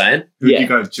 What No. we're saying. Who'd Yeah. you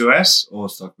go, Duess or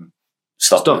Stockman?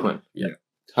 Stockman. Yeah.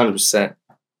 100%.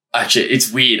 Actually,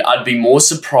 it's weird. I'd be more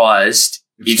surprised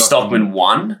if Stockman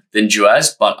won than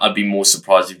Duaz, but I'd be more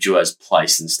surprised if Duaz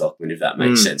placed than Stockman, if that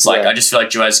makes sense. Like, yeah. I just feel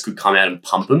like Duaz could come out and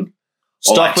pump him.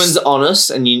 Stockman's honest,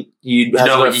 and you have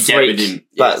know to what you get with him.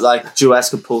 But Yeah. like Duas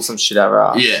could pull some shit out of her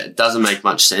ass. Yeah, it doesn't make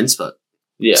much sense, but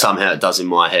Yeah. somehow it does in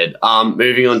my head.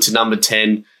 Moving on to number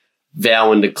 10,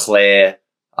 Vow and Declare.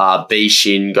 B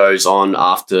Shin goes on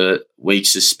after week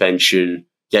suspension,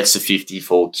 gets to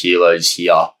 54 kilos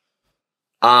here.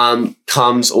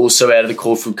 Comes also out of the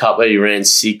Caulfield Cup where he ran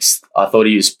 6th. I thought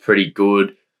he was pretty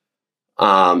good.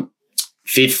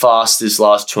 Fifth fastest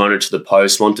last 200 to the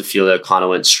post. Montefiore kind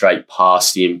of went straight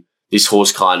past him. This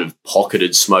horse kind of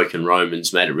pocketed Smoke and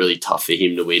Romans, made it really tough for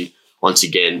him to win. Once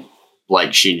again,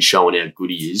 Blake Shin showing how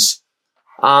good he is.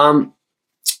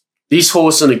 This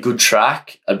horse on a good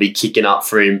track, I'd be kicking up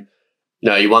for him. You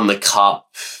know, he won the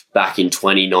Cup back in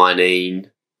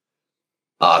 2019.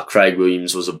 Craig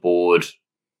Williams was aboard.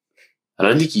 I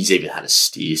don't think he's even had a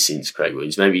steer since Craig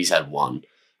Williams. Maybe he's had one.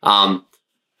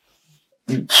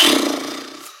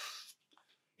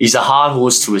 He's a hard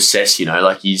horse to assess, you know.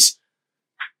 Like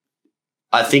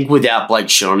I think without Blake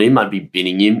Shin on him, I'd be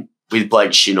binning him. With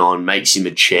Blake Shin on, makes him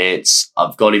a chance.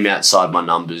 I've got him outside my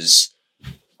numbers.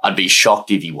 I'd be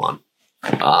shocked if he won.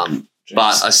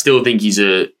 But I still think he's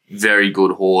a very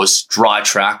good horse. Dry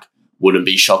track, wouldn't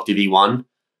be shocked if he won.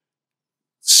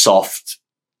 Soft,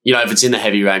 you know, if it's in the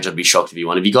heavy range, I'd be shocked if he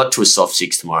won. If he got to a soft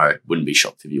 6 tomorrow, wouldn't be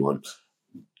shocked if he won.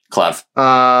 Clav.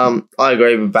 I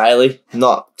agree with Bailey.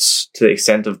 Not to the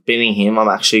extent of binning him. I'm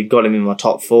actually got him in my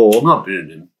top 4. I'm not binning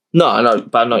him. No,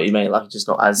 but I know what you mean. Like, just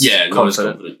not as Not as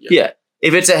confident. Yeah.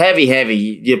 If it's a heavy,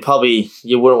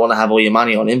 you wouldn't want to have all your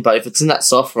money on him. But if it's in that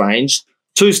soft range,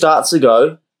 2 starts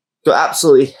ago, got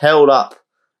absolutely held up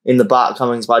in the Bart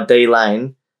Cummings by D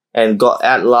Lane and got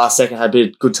out the last second, had a bit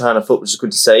of good turn of foot, which is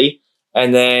good to see.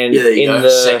 And then the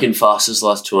second fastest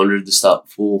last 200 to start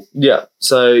before. Yeah,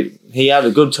 so he had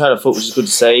a good turn of foot, which is good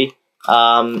to see.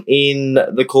 In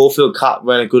the Caulfield Cup,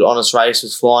 ran a good honest race,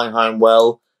 was flying home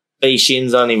well. B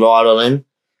Shin's only ride on him.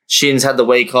 Shin's had the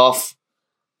week off,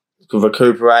 could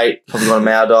recuperate, probably got a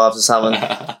mouth dive or something.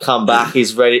 Come back,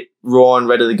 he's ready, raw and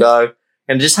ready to go,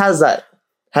 and just has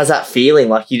that feeling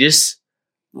like you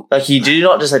do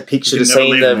not just picture to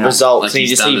seeing the results, like and you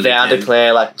just done see it Vow again.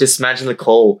 Declare. Like, just imagine the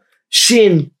call.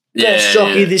 Shin, best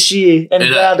jockey this year, and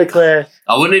Vow Declare.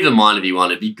 I wouldn't even mind if he won.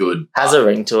 It'd be good. Has a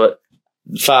ring to it.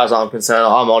 As far as I'm concerned,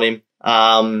 I'm on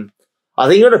him. I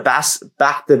think you've got to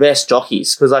back the best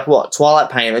jockeys because, like,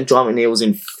 Twilight Payment, John McNeil was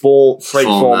in freak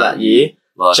form that year.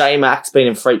 Like, J-Mac's been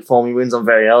in freak form. He wins on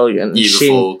Very Elegant. year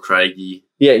before Craigie.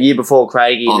 Yeah, year before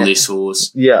Craigie. On this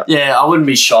horse. Yeah. Yeah, I wouldn't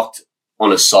be shocked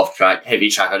on a soft track. Heavy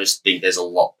track, I just think there's a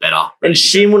lot better. And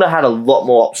Shin would have had a lot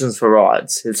more options for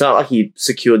rides. It's not like he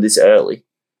secured this early.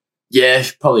 Yeah,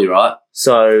 probably right.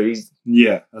 So,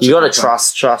 Yeah. you got to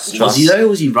trust. Was he though, or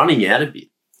was he running out a bit?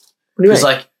 What do you Because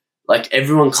mean? like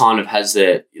everyone kind of has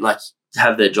their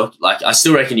jockey. Like, I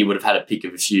still reckon he would have had a pick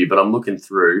of a few, but I'm looking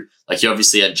through. Like, he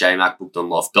obviously had J-Mac booked on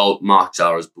Loft. Mark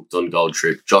Zara's booked on Gold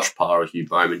Trip. Josh Parra, Hugh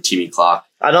Bowman, Timmy Clark.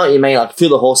 I know what you mean. Like, a few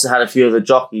of the horses had a few of the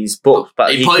jockeys booked,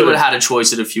 but He probably would have had a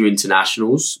choice at a few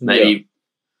internationals. Maybe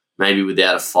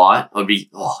without a fight. I'd be,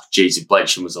 if Blake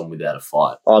Shin was on without a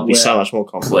fight. I'd be so much more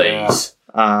confident. Please.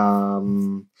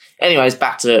 Anyways,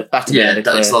 back to Yeah, Vow that's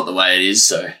Declare. not the way it is,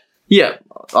 so. Yeah,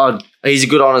 he's a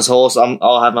good honest horse.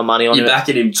 I'll have my money on You're him.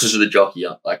 backing him because of the jockey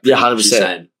up. Like, Yeah, what you're 100%.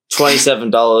 saying.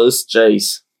 $27.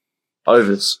 Jeez.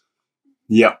 Overs.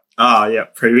 Yep.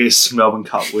 Previous Melbourne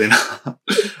Cup winner.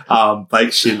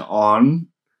 Blake Shin on.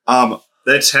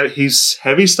 His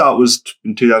heavy start was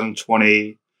in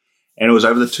 2020 and it was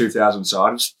over the 2000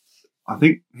 side. I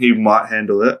think he might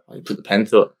handle it. You put the pen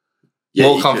through it. Yeah,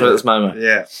 More you confident at could. this moment.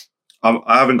 Yeah.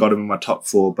 I haven't got him in my top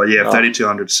 4, but yeah,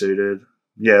 3,200 suited.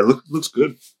 Yeah, looks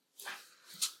good.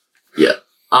 Yeah.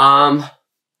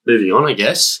 Moving on, I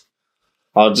guess.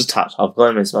 I'll just touch. I've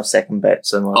got him as my second bet.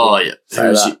 So Oh, yeah. Say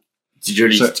that. Did you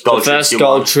already So, the gold first trip,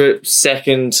 Gold Trip,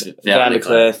 second Vow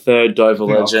Declare, third Dover I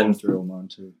think I've gone Legend. through all mine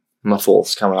too. My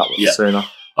fourth's coming up Yeah. sooner.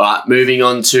 All right, moving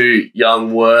on to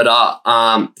Young Werder.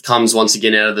 Comes once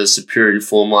again out of the superior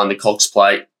form line, the Cox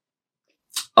Plate.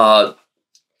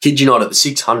 Kid you not, at the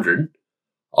 600,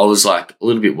 I was like a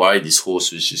little bit worried this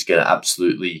horse was just going to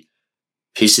absolutely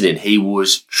piss it in. He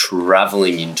was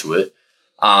travelling into it.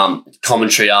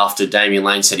 Commentary after Damien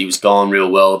Lane said he was going real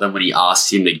well. Then when he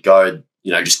asked him to go,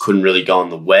 just couldn't really go on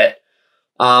the wet.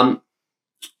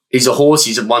 He's a horse.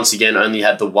 He's once again only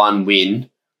had the one win.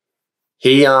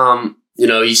 He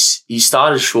he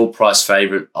started short price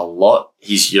favourite a lot.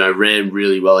 He's ran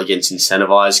really well against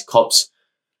incentivised cops.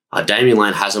 Damien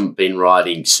Lane hasn't been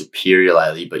riding superior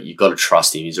lately, but you've got to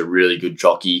trust him. He's a really good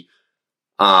jockey.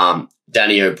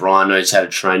 Danny O'Brien knows how to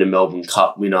train a Melbourne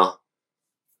Cup winner.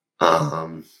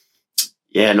 Not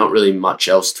really much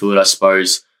else to it, I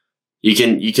suppose. You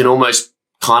can almost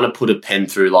kind of put a pen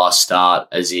through last start,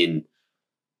 as in,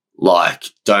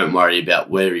 don't worry about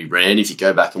where he ran. If you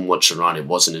go back and watch the run, it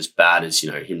wasn't as bad as,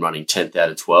 him running 10th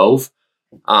out of 12.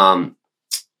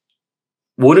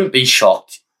 Wouldn't be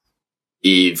shocked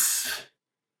if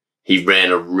he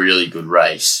ran a really good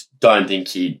race. I'd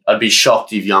be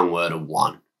shocked if Young Werder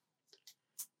won.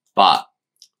 But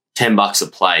 $10 a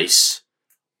place,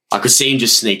 I could see him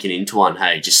just sneaking into one.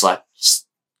 Hey, just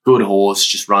good horse,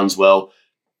 just runs well.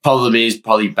 Problem is,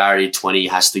 probably barrier 20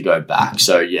 has to go back.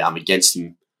 So, yeah, I'm against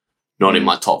him. Not in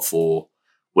my top 4.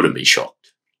 Wouldn't be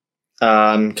shocked.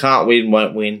 Can't win,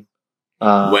 won't win.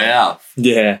 Wow.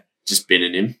 Yeah. Just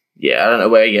binning him. Yeah, I don't know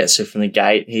where he gets it from the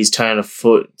gate. He's turned a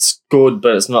foot. It's good,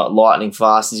 but it's not lightning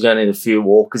fast. He's going to need a few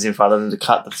walkers in front of him to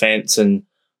cut the fence and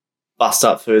bust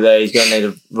up through there. He's going to need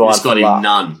a ride. He's got him luck.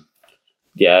 none.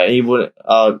 Yeah, he would.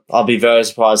 I'll be very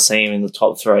surprised to see him in the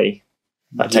top 3.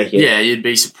 Yeah, you'd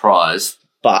be surprised.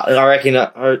 But I reckon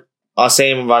I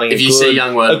see him running see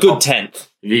Young Werder a good 10th.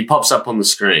 If he pops up on the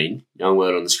screen, Young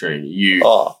Word on the screen,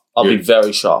 I'll be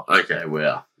very shocked. Okay,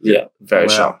 wow. Yeah, very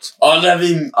shocked. I'd have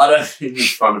him in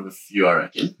front of a few, I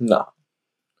reckon. No.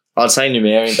 I'd say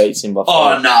Numerian beats him by 5.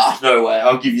 Oh, nah, no way.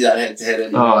 I'll give you that head-to-head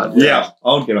anyway. Oh, yeah,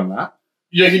 I'll get on that.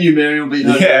 You reckon Numerian will beat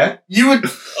him? Yeah. You would...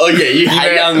 Oh, yeah, you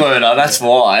hate Young Werder, that's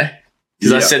why.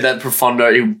 Because I said that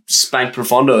Profondo, he spanked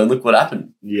Profondo, and look what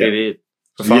happened. Yeah. He did.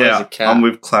 I'm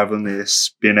with Clavin there.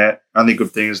 Spin it. Only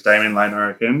good thing is Damien Lane, I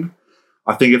reckon.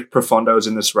 I think if Profondo was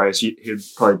in this race, he'd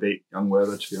probably beat Young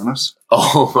Werder, to be honest.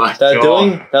 Oh my They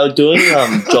God. were doing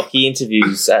jockey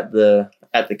interviews at the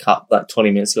Cup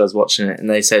 20 minutes ago. I was watching it, and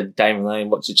they said, Damien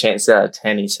Lane, what's your chance out of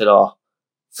 10? He said, 4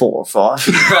 or 5.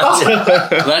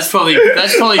 That's probably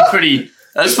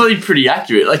pretty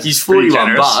accurate. He's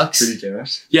 $41. Pretty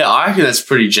generous. Yeah, I reckon that's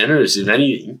pretty generous, if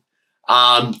anything.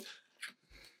 Well,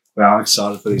 I'm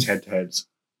excited for these head-to-heads.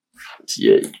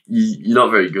 Yeah, you're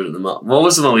not very good at them. What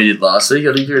was the one we did last week?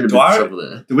 I think you're in a bit of trouble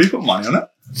there. Did we put money on it?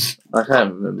 I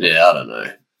can't remember. Yeah, I don't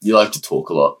know. You like to talk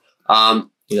a lot.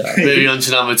 Moving on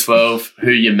to number 12,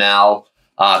 Who You Mal.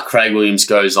 Craig Williams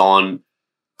goes on.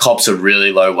 Cops a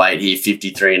really low weight here,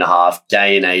 53.5.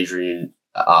 Gay and Adrian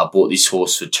bought this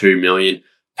horse for $2 million.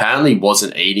 Apparently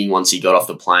wasn't eating once he got off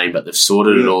the plane, but they've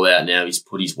sorted it all out now. He's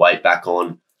put his weight back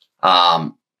on.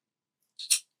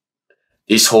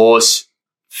 This horse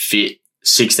fit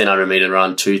 1,600 metre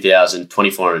run, 2,000,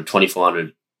 2,400,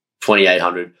 2,400,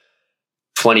 2,800,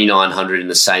 2,900 in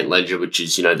the St. Ledger, which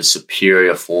is, the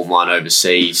superior form line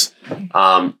overseas.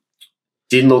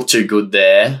 Didn't look too good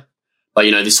there. But,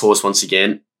 this horse, once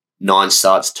again, 9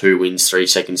 starts, 2 wins, 3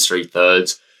 seconds, 3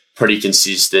 thirds. Pretty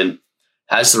consistent.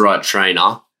 Has the right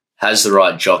trainer. Has the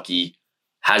right jockey.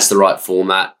 Has the right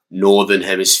format. Northern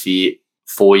Hemisphere,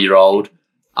 4-year-old.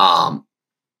 Got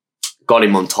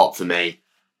him on top for me.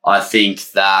 I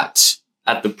think that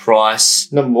at the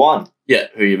price... Number 1. Yeah,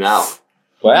 Who You Mal.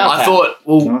 Wow. I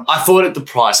thought at the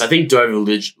price, I think Deauville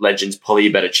Legend's probably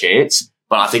a better chance,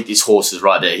 but I think this horse is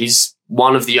right there. He's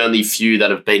one of the only few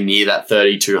that have been near that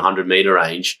 3,200 metre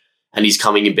range, and he's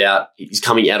coming out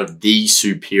of the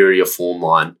superior form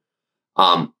line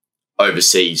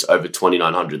overseas, over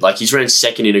 2,900. He's ran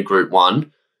second in a Group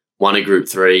 1, won a Group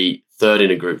 3, third in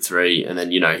a Group 3, and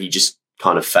then, he just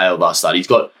kind of failed last start. He's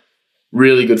got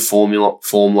really good form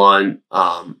line.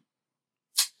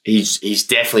 He's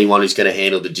definitely one who's going to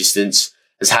handle the distance.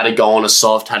 Has had to go on a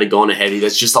soft, had to go on a heavy.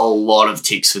 There's just a lot of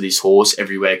ticks for this horse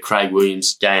everywhere. Craig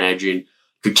Williams, Gay and Adrian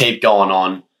could keep going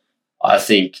on. I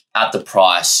think at the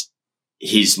price,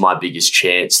 he's my biggest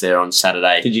chance there on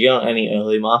Saturday. Did you go on any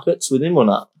early markets with him or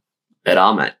not?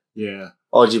 Better, mate. Yeah.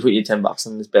 Or did you put your $10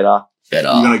 on this better? Better.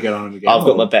 You're going to get on him again. I've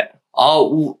got my bet.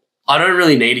 I don't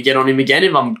really need to get on him again.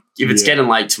 If it's getting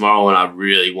late tomorrow and I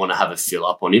really want to have a fill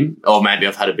up on him, or maybe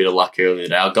I've had a bit of luck earlier in the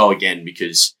day, I'll go again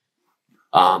because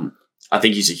I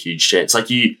think he's a huge chance.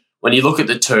 When you look at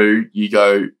the two, you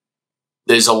go,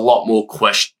 there's a lot more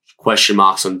question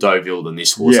marks on Deauville than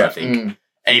this horse, I think.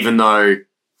 Even though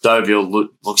Deauville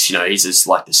looks, he's just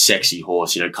the sexy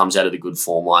horse, comes out of the good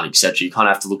form line, etc. You kind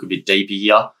of have to look a bit deeper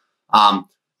here.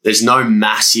 there's no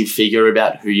massive figure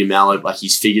about who you mallet. Like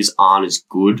his figures aren't as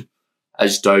good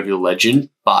as Deauville Legend,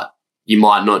 but you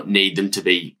might not need them to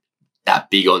be that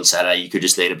big on Saturday. You could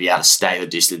just need to be able to stay the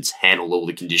distance, handle all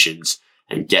the conditions,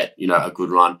 and get, a good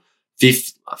run.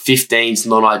 15's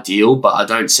not ideal, but I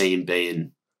don't see him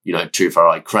being, too far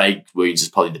away. Craig Williams is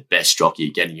probably the best jockey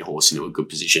at getting your horse into a good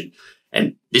position.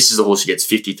 And this is a horse who gets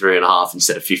 53.5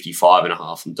 instead of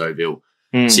 55.5 from Deauville.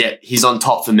 So, yeah, he's on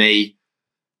top for me.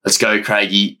 Let's go,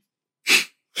 Craigie.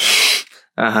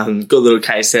 Good little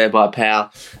case there by Powell.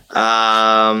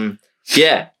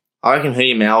 Yeah, I reckon Who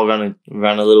You Mal will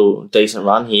run a little decent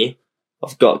run here.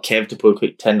 I've got Kev to put a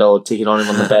quick $10 ticket on him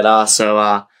on the better, so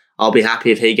I'll be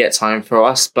happy if he gets home for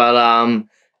us. But out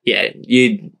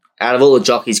of all the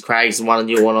jockeys, Craig's the one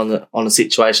you want on a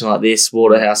situation like this.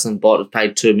 Waterhouse and Bott have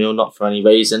paid $2 million, not for any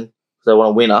reason, because they want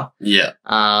a winner. Yeah.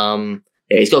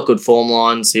 He's got good form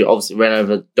lines. He obviously ran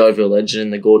over Deauville Legend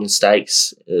in the Gordon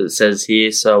Stakes, it says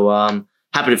here. So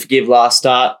happy to forgive last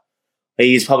start.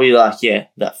 He's probably that 5th,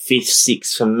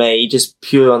 6th for me, just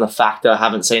pure on the fact that I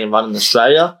haven't seen him run in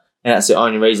Australia, and that's the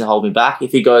only reason to hold me back.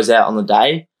 If he goes out on the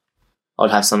day,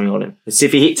 I'd have something on him. But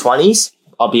if he hit 20s,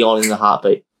 I'd be on in a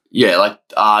heartbeat. Yeah,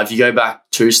 if you go back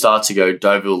 2 starts ago,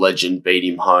 Deauville Legend beat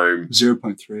him home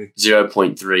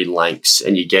 0.3 lengths,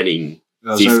 and you're getting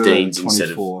 15s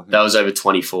instead of... That was over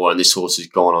 24, and this horse has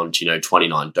gone on to,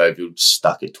 29. Deauville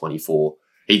stuck at 24.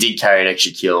 He did carry an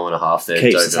extra 1.5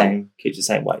 kilos there. Keeps the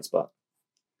same weights, but...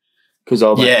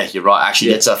 Yeah, you're right.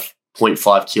 Actually, it's a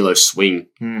 0.5 kilo swing,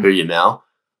 Who You Mal.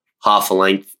 Half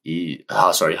a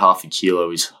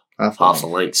kilo is half a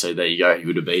length, so there you go. He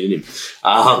would have beaten him.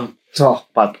 By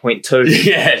 0.2.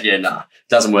 Yeah,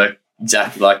 doesn't work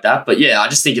exactly like that. But yeah, I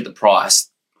just think at the price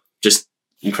just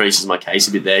increases my case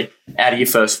a bit there. Out of your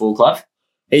first full club?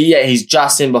 Yeah, he's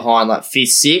just in behind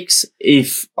 5th,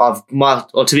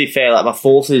 6th. To be fair, my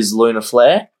 4th is Lunar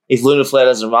Flare. If Lunar Flare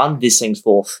doesn't run, this thing's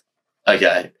 4th.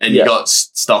 Okay, and you got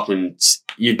Stockman.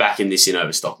 You backing this in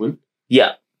over Stockman?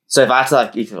 Yeah. So if I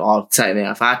had to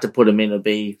if I had to put him in, it'd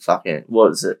be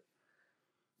what is it?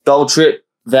 Gold Trip,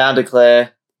 Vow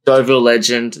Declare, Deauville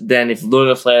Legend. Then if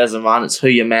Lunar Flare doesn't run, it's Who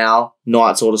You Mal,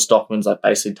 Knights Order, Stockman's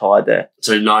basically tied there.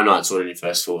 So no Knights Order in your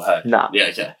first full, hey? No. Yeah,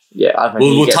 okay. Yeah,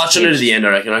 we'll touch on it at the end, I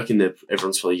reckon. I reckon that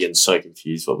everyone's probably getting so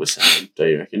confused what we're saying. Do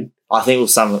you reckon? I think we'll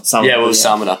sum it. Yeah, we'll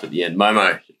sum it up at the end.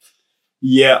 Momo.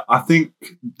 Yeah, I think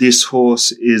this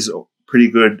horse is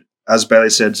pretty good. As Bailey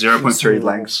said, 0.3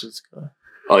 lengths.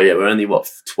 Oh, yeah, we're only,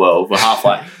 12? We're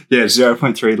halfway. Yeah,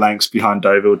 0.3 lengths behind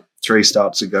Deauville 3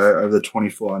 starts ago over the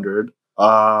 2,400.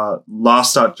 Last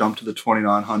start jumped to the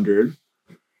 2,900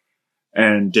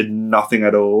 and did nothing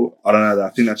at all. I don't know.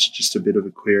 I think that's just a bit of a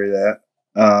query there.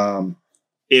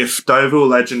 If Deauville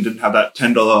Legend didn't have that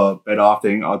 $10 bet off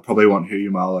thing, I'd probably want Who You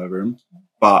Mal over him.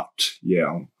 But, yeah,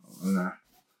 I don't know.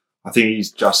 I think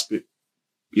he's just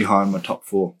behind my top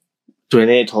 4. Do we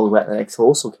need to talk about the next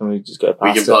horse, or can we just go past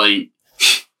We can probably...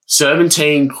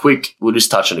 Serpentine, quick. We'll just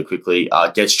touch on it quickly.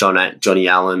 Gets Johnny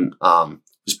Allen.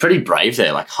 Was pretty brave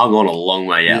there. Hung on a long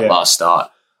way out last start.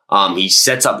 He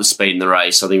sets up the speed in the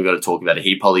race. I think we've got to talk about it.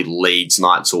 He probably leads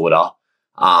Knight's Order.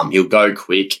 He'll go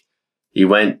quick. He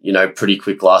went, pretty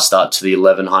quick last start to the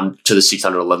 1100 to the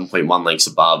 611.1 lengths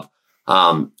above.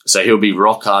 So he'll be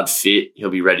rock hard fit. He'll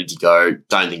be ready to go.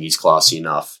 Don't think he's classy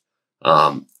enough.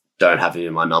 Don't have him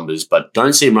in my numbers, but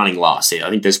don't see him running last here. I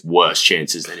think there's worse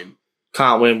chances than him.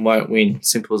 Can't win, won't win.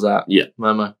 Simple as that. Yeah.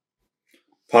 Momo.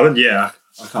 Pardon? Yeah,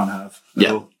 I can't have.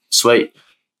 Yeah. Sweet.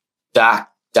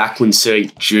 Declan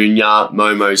Seat Jr.,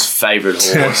 Momo's favourite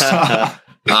horse.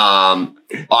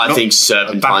 I think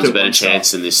Serpentine's a better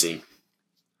chance than this thing.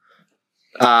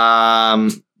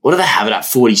 What do they have it at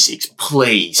 46?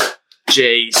 Please.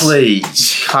 Jeez.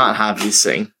 Please. Can't have this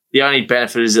thing. The only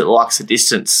benefit is it likes the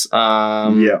distance.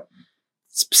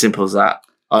 It's simple as that.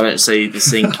 I don't see this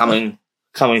thing coming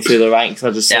through the ranks.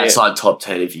 I just see outside top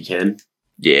 10 if you can.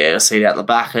 Yeah, I see it out the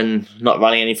back and not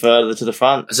running any further to the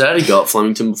front. Has it already got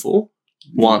Flemington before?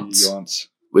 Once.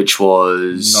 Which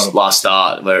was last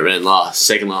start, where it ran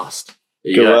second last.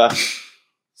 Good work.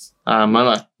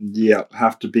 Momo. Yeah,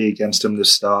 have to be against him to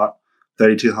start.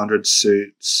 3,200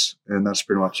 suits, and that's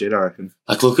pretty much it, I reckon.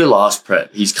 Look at last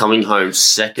prep. He's coming home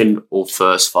second or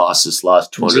first fastest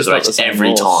last 200 race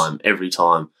every time.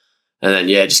 And then,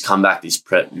 just come back this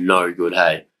prep. No good,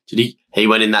 hey. Did he? He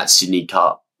went in that Sydney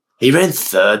Cup. He ran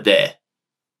third there.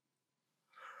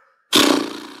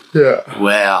 Yeah.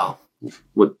 Wow.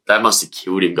 That must have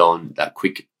killed him going that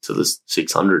quick to the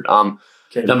 600.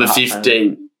 Number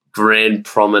 15, Grand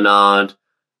Promenade.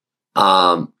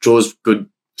 Draws good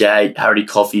gate. Harry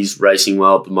Coffey's racing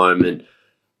well at the moment.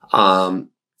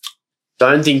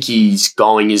 don't think he's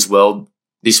going as well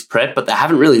this prep, but they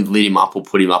haven't really lit him up or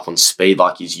put him up on speed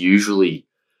like he's usually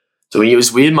doing. It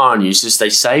was weird, Mara Eustace. They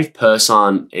saved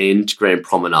Persan and Grand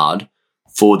Promenade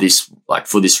for this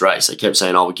race. They kept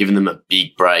saying, we're giving them a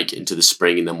big break into the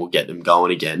spring and then we'll get them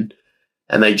going again.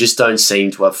 And they just don't seem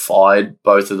to have fired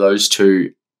both of those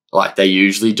two like they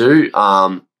usually do.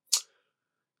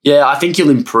 Yeah, I think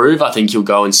he'll improve. I think he'll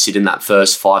go and sit in that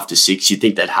first 5 to 6. You'd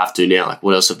think they'd have to now. Like,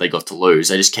 what else have they got to lose?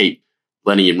 They just keep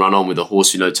letting him run on with a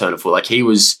horse with no turn of foot. Like, he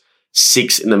was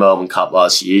 6th in the Melbourne Cup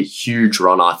last year. Huge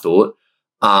run, I thought.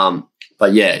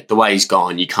 But yeah, the way he's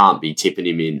gone, you can't be tipping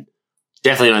him in.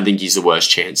 Definitely don't think he's the worst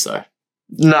chance, though.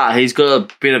 No, he's got a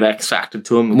bit of X factor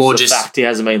to him. More the just fact he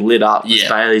hasn't been lit up, as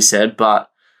Bailey said. But,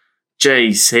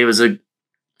 geez, he was a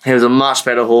much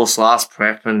better horse last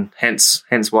prep, and hence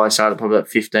why he started probably at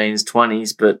 15s,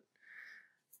 20s. But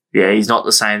yeah, he's not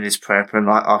the same this prep, and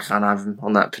I can't have him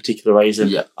on that particular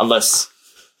reason, unless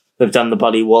they've done the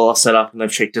Buddy Waller setup and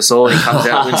they've tricked us all. He comes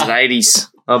out and wins at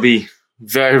 80s. I'll be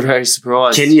very, very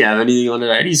surprised. Can you have anything on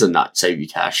at 80s or not? Save your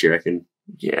cash, you reckon?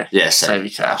 Yeah, save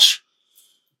your cash.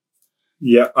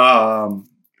 Yeah,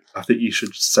 I think you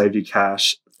should save your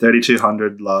cash.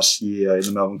 3,200 last year in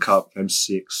the Melbourne Cup, came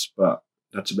 6th, but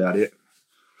that's about it.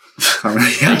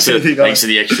 Thanks for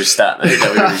the extra stat, mate.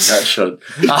 That we already touched on.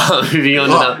 Moving on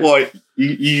to that. Well,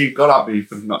 you got up me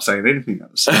for not saying anything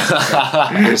at the start.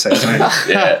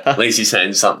 Yeah, at least you're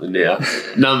saying something now.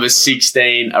 Number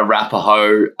 16,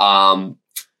 Arapaho.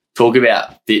 Talk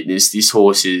about fitness. This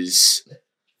horse is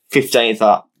 15th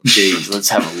up. Geez, let's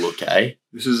have a look, eh?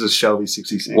 This is a Shelby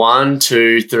 66. 1,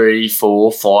 2, 3,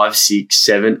 4, 5, 6,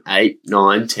 7, 8,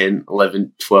 9, 10,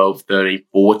 11, 12, 13,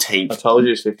 14th. I told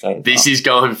you it's 15th. This is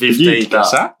going 15th Did you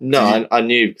guess up. that? No, I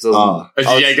knew because I was.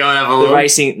 Did you go and have a look?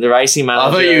 The racing manager.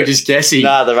 I thought you were just guessing.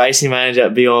 No, the racing manager,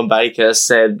 Bjorn Baker,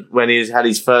 said when he had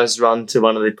his first run to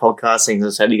one of the podcast things, I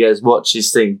said, he goes, watch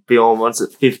this thing. Bjorn wants it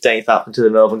 15th up into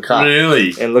the Melbourne Cup.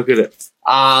 Really? And look at it.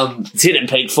 It's hitting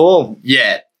peak form.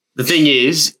 Yeah. The thing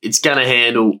is, it's going to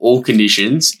handle all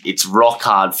conditions. It's rock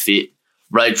hard fit.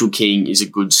 Rachel King is a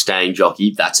good staying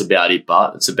jockey. That's about it,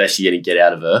 but it's the best you're going to get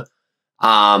out of her.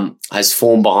 Has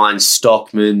form behind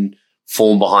Stockman,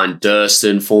 form behind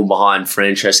Durston, form behind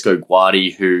Francesco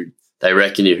Guardi, who they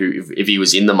reckon if he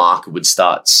was in the market would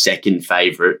start second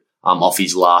favourite off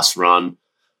his last run.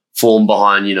 Form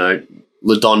behind,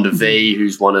 LaDonda V,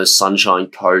 who's won a Sunshine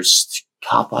Coast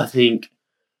Cup, I think.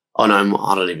 Oh, no,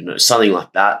 I don't even know. Something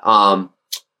like that.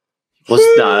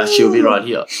 She'll be right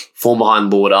here. Form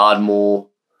behind Lord Ardmore.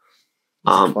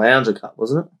 Challenger Cup,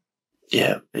 wasn't it?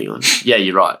 Yeah, hang on. Yeah,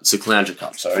 you're right. It's a Challenger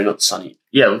Cup. Sorry, not Sunny.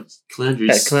 Yeah, Challenger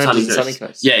is Sunny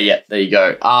Coast. Yeah, there you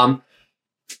go. I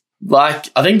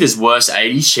think there's worse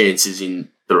 80s chances in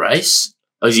the race.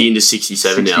 Oh, is he into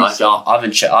 67 now? Like, I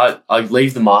haven't checked. I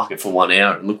leave the market for 1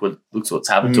 hour and look what's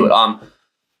happened to it.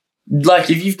 Like,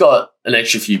 if you've got an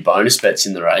extra few bonus bets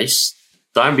in the race,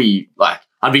 don't be like,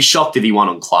 I'd be shocked if he won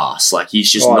on class. Like,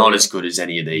 he's just not as good as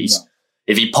any of these. No.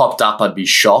 If he popped up, I'd be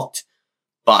shocked.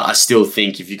 But I still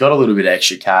think if you've got a little bit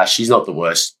extra cash, he's not the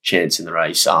worst chance in the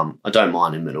race. I don't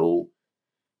mind him at all.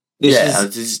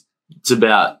 That's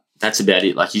about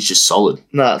it. Like, he's just solid.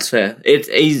 No, that's fair.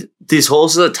 This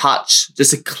horse is a touch,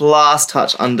 just a class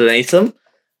touch underneath him.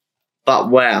 But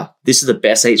wow, this is the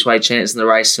best each way chance in the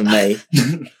race for me.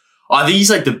 I think he's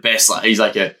like the best. Like, he's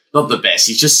like not the best.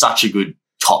 He's just such a good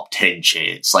top 10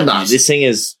 chance. Like, this thing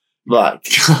is like,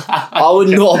 I would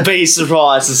not be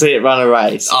surprised to see it run a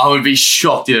race. I would be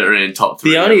shocked if it ran top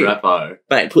 3.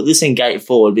 Mate, put this in gate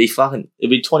 4, it'd be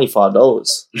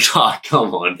 $25. Oh,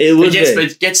 come on.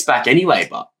 It gets back anyway,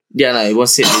 but. Yeah, no, it won't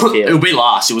sit in here. It'll be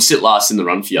last. It will sit last in the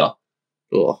run for you.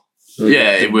 Oh.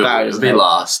 Yeah, it will. It'll be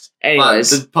last. Anyways,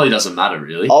 but it probably doesn't matter,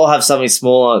 really. I'll have something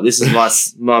smaller. This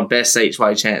is my best each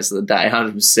way chance of the day,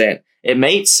 100%. It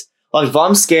meets, like, if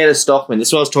I'm scared of Stockman, this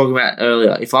is what I was talking about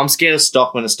earlier. If I'm scared of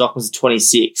Stockman and Stockman's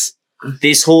 26,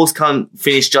 this horse can't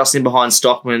finish just in behind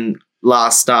Stockman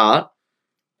last start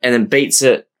and then beats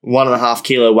it 1.5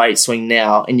 kilo weight swing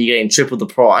now and you're getting triple the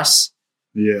price.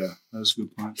 Yeah, that's a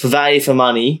good point. For value for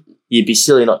money, you'd be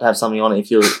silly not to have something on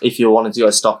it if you wanted to go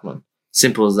Stockman.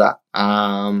 Simple as that.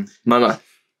 Momo.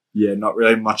 Yeah, not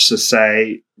really much to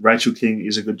say. Rachel King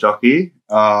is a good jockey.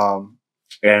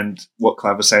 And what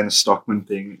Clive was saying, the Stockman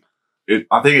thing,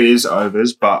 I think it is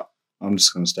overs, but I'm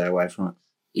just going to stay away from it.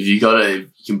 If you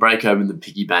can break open the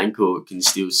piggy bank or can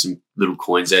steal some little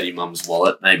coins out of your mum's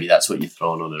wallet, maybe that's what you're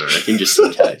throwing on it, I reckon, just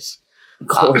in case.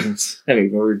 Coins.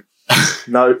 That'd be rude.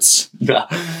 Notes. Yeah,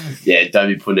 don't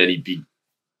be putting any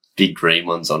big green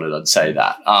ones on it, I'd say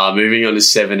that. Moving on to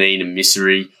 17, a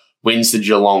Misery. wins the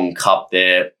Geelong Cup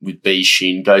there with B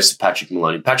Shin, goes to Patrick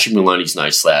Maloney. Patrick Maloney's no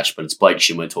slouch, but it's Blake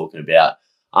Shin we're talking about.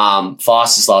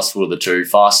 Fastest last 4 of the 2,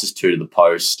 fastest 2 to the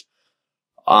post.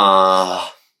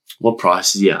 What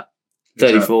price is he at?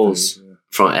 34s.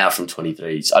 Out from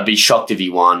 23s. I'd be shocked if he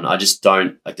won. I just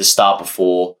don't like the start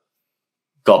before.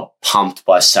 Got pumped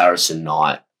by Saracen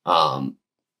Knight.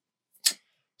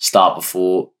 Start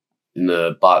before in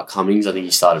the Bart Cummings. I think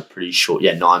he started pretty short.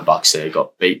 Yeah, $9 there.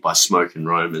 Got beat by Smoke and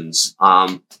Romans.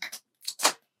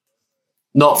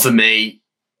 Not for me.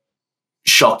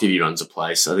 Shocked if he runs a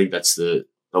place. I think that's the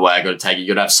way I got to take it. You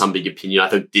got to have some big opinion. I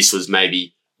think this was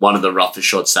maybe one of the rougher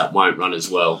shots that won't run as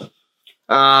well.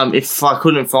 If I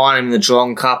couldn't find him in the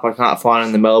Geelong Cup, I can't find him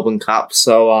in the Melbourne Cup.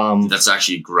 So that's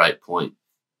actually a great point.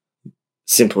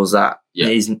 Simple as that. Yeah.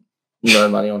 He's no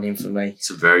money on him for me. It's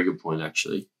a very good point,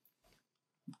 actually.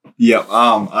 Yeah,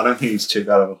 I don't think he's too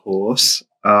bad of a horse.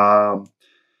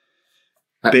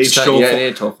 Beat You don't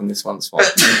need to talk on this one. It's fine.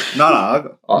 No, I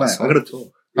got to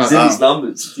talk. It's in his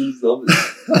numbers.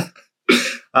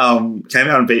 Came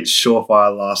out and beat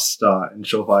Surefire last start, and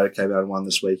Surefire came out and won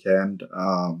this weekend.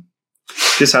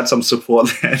 Just had some support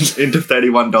then into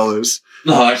 $31.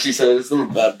 No, actually, so it's not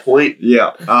a bad point.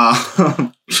 Yeah.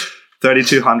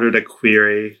 3,200 a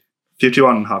query,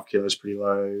 51.5 kilos, pretty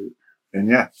low. And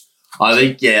yeah. I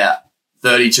think,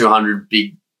 3,200,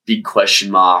 big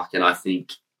question mark. And I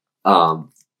think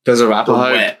Does a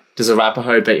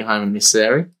Arapaho beat home in this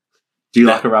area? Do you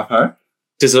like a Arapaho?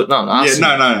 Does it? No, I'm asking.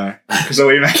 Yeah, no. Because are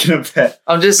we making a bet?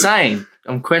 I'm just saying.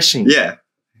 I'm questioning. Yeah.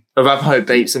 Arapaho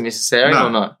beats a Mississippi or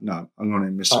not? No, I'm going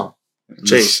to miss Oh. it.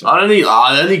 Jeez. I don't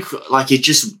think like it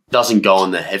just doesn't go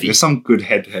on the heavy. There's some good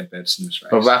head-to-head bets in this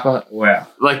race. Arapaho. Wow.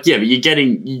 But you're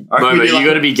getting you I reckon we do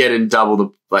got to be getting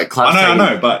double the class. I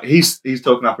know, but he's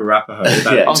talking up Arapaho.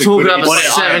 Yeah. I'm talking about a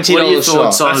 $70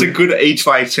 shot. That's a good each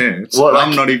way chance.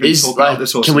 I'm not even talking about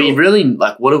this horse. Can we really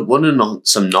what are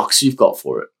some knocks you've got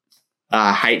for it?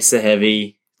 Hates the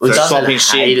heavy. Well, Swapping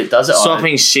shin. Does it?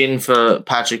 Swapping shin for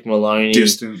Patrick Maloney.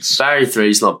 Distance. Barrier 3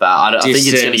 is not bad. I think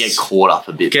it's going to get caught up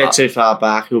a bit. Get too far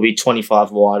back. He'll be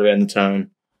 25 wide around the turn.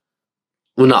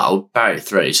 Well, no, barrier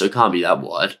 3, so it can't be that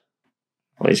wide.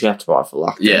 Well, he's going to have to ride for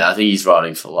luck. Yeah, I think he's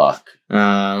riding for luck.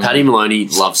 Paddy Maloney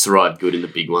loves to ride good in the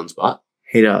big ones, but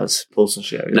he does. Pulls and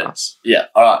share. Does. Yeah,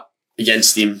 all right.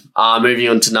 Against him. Moving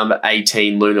on to number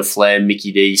 18, Luna Flare,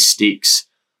 Mickey D, Sticks.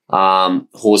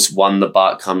 Horse won the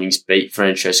Bart Cummings, beat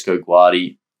Francesco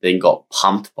Guardi, then got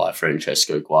pumped by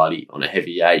Francesco Guardi on a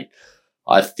heavy 8.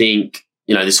 I think,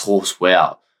 this horse,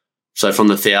 wow. So from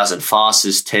the 1,000,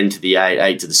 fastest 10 to the 8,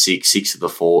 8 to the 6, 6 to the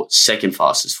 4, second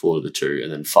fastest 4 to the 2,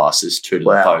 and then fastest 2 to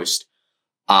the post.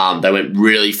 They went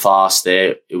really fast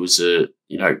there. It was a,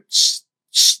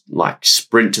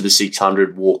 sprint to the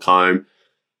 600, walk home.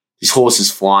 This horse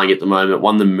is flying at the moment.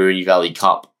 Won the Moonee Valley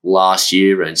Cup last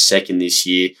year and second this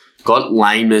year. Got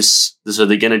lameness, so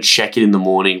they're going to check it in the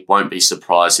morning. Won't be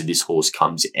surprised if this horse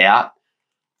comes out.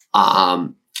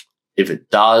 If it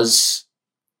does,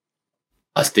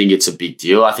 I think it's a big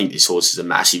deal. I think this horse is a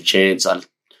massive chance.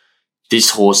 This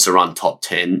horse to run top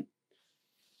 10,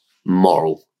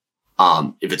 moral.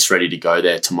 If it's ready to go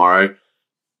there tomorrow,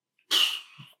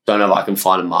 don't know if I can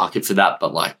find a market for that,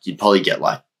 but you'd probably get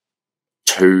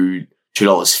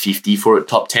 $2.50 for it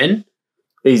top 10.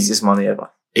 Easiest money ever.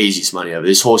 Easiest money ever.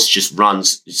 This horse just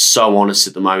runs, it's so honest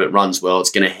at the moment, runs well. It's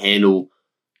going to handle,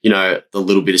 the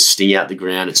little bit of sting out the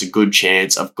ground. It's a good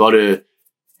chance. I've got her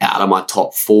out of my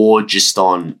top 4 just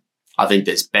on, I think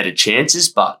there's better chances,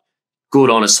 but good,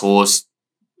 honest horse.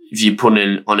 If you put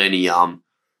in on any,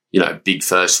 big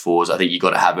first 4s, I think you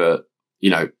got to have her,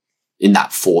 in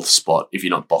that 4th spot if you're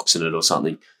not boxing it or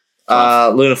something.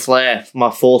 Luna Flare, my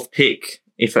 4th pick.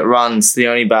 If it runs, the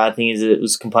only bad thing is that it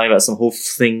was complaining about some hoof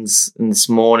things this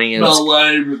morning and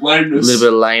lameness. A little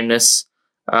bit of lameness.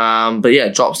 But yeah,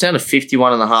 it drops down to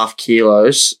 51.5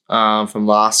 kilos from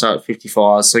last start at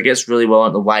 55, so it gets really well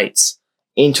at the weights.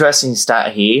 Interesting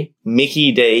stat here,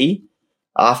 Mickey D,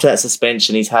 after that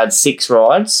suspension, he's had 6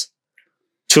 rides,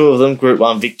 2 of them Group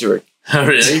 1 victory.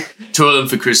 Really? 2 of them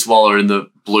for Chris Waller in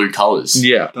the blue colours.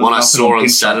 Yeah. One I saw on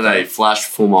Saturday flashed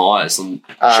before my eyes on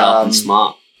Sharp and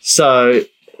Smart. So,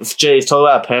 geez, talk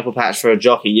about a purple patch for a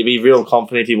jockey. You'd be real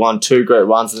confident if he won 2 Group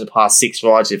 1s in the past 6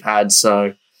 rides you've had.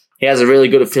 So, he has a really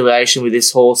good affiliation with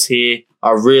this horse here.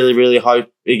 I really, really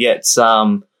hope it gets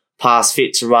past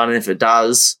fit to run. And if it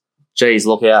does, geez,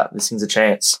 look out. This thing's a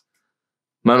chance.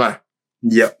 Momo.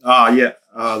 Yep. Yeah.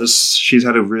 She's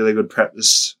had a really good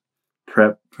preparation.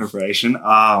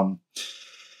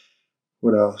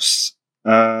 What else?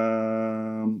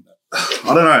 I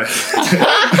don't know.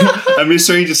 A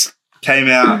mystery just came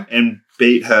out and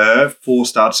beat her 4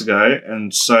 starts ago,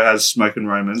 and so has Smoking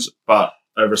Romans, but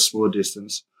over a smaller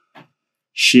distance.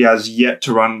 She has yet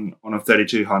to run on a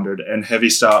 3200, and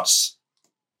heavy starts,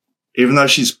 even though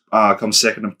she's come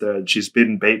second and third, she's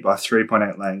been beat by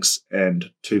 3.8 lengths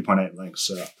and 2.8 lengths.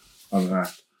 So, I don't know.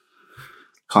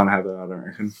 Can't have her, I don't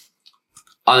reckon.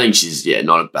 I think she's,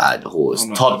 not a bad horse.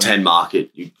 Top 10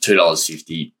 market,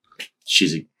 $2.50.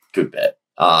 She's a good bet.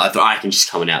 I reckon she's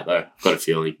coming out, though. I've got a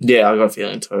feeling. Yeah, I've got a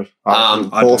feeling too. I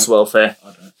Horse don't. welfare.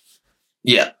 I don't.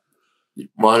 Yeah.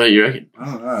 Why don't you reckon? I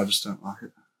don't know. I just don't like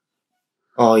it.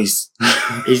 Oh, he's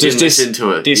Just listen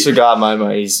to it. disregard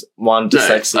Momo. He's one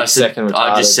dyslexic, second retarded.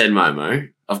 I just said Momo.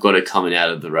 I've got her coming out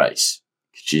of the race.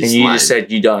 She's and you lame. just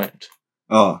said you don't.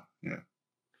 Oh, yeah.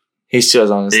 He still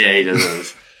doesn't understand. Yeah, he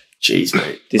doesn't. Jeez, mate. Off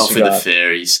with Disregard. the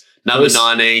fairies. Number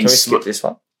 19. Can we skip this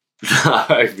one? No,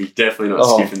 we're definitely not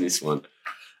skipping this one.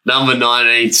 Number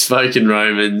 19, Smoking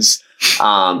Romans.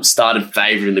 Started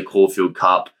favourite in the Caulfield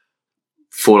Cup.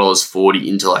 $4.40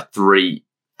 into like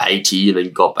 $3.80 and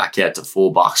then got back out to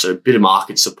 $4. So a bit of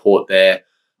market support there.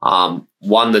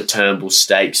 Won the Turnbull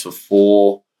Stakes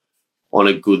before on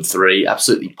a good 3.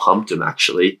 Absolutely pumped him,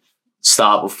 actually.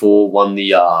 Start before, won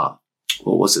the,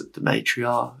 what was it, the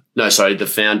Matriarch? No, sorry, the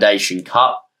Foundation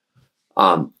Cup.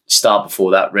 Start before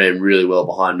that, ran really well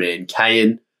behind Man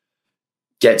Cayan.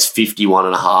 Gets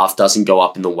 51.5, doesn't go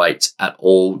up in the weights at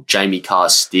all. Jamie Carr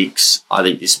sticks. I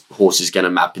think this horse is going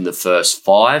to map in the first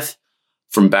 5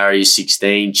 from barrier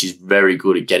 16. She's very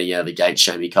good at getting out of the gate,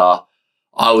 Jamie Carr.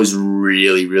 I was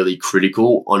really, really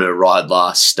critical on her ride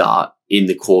last start in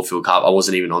the Caulfield Cup. I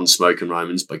wasn't even on Smoking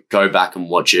Romans, but go back and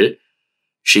watch it.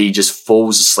 She just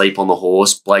falls asleep on the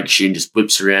horse. Blake Shin just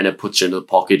whips around her, puts her into the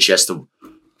pocket. She has to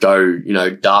go,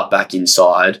 dart back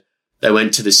inside. They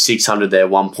went to the 600 there,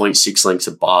 1.6 lengths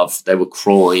above. They were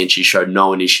crawling and she showed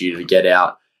no initiative to get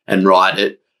out and ride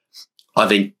it. I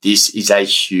think this is a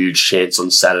huge chance on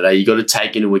Saturday. You got to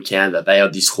take into account that they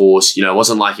had this horse, it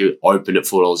wasn't like it opened at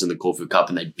 $4 in the Caulfield Cup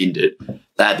and they binned it.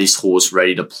 They had this horse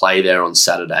ready to play there on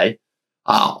Saturday,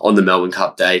 on the Melbourne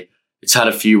Cup day. It's had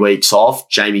a few weeks off.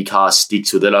 Jamie Carr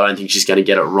sticks with it. I don't think she's going to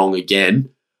get it wrong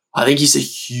again. I think he's a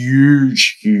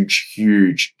huge, huge,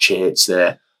 huge chance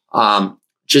there.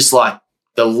 Just like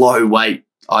the low weight,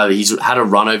 he's had a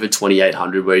run over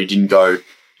 2,800 where he didn't go,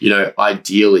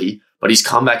 ideally, but he's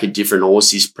come back a different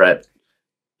horse, his prep.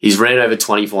 He's ran over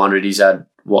 2,400. He's had,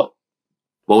 what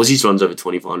was his runs over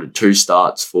 2,400? 2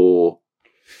 starts for...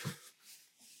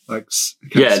 Like,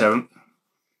 7?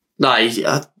 No,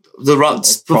 the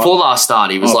runs, before last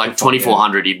start, he was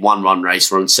 2,400. He'd one run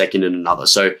race, run second in another.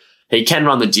 So he can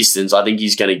run the distance. I think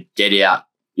he's going to get out.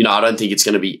 I don't think it's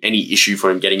going to be any issue for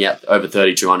him getting out over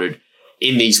 3,200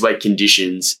 in these wet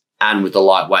conditions and with the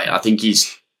lightweight. I think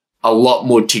he's a lot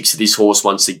more ticks to this horse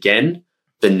once again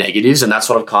than negatives, and that's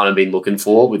what I've kind of been looking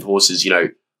for with horses,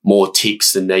 more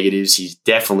ticks than negatives. He's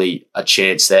definitely a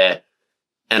chance there,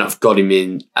 and I've got him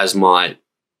in as my,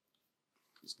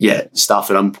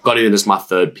 stuff it. I've got him in as my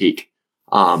 3rd pick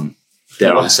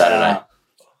there on Saturday.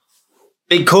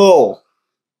 Big call.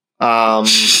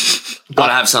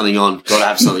 Gotta have something on.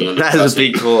 That is a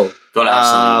big call. Gotta have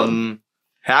something on.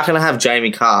 How can I have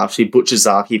Jamie Carr if she butchers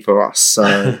Zaki for us?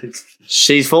 So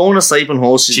she's fallen asleep on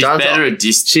horse. She's better at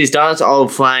distance. She's done it to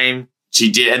Old Flame. She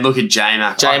did, and look at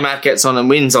J-Mac. J-Mac gets on and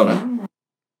wins on it.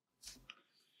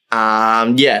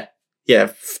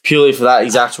 Purely for that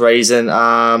exact reason.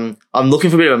 I'm looking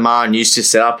for a bit of a Mara Eustace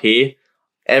setup here.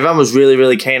 Everyone was really,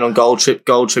 really keen on Gold Trip.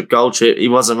 He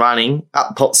wasn't running.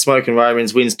 Up pops Smoking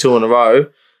Romans, wins 2 in a row.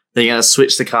 They're going to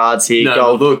switch the cards here.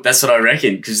 No, look, that's what I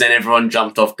reckon, because then everyone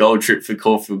jumped off Gold Trip for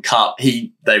Caulfield Cup.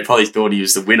 They probably thought he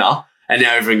was the winner, and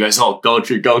now everyone goes, Gold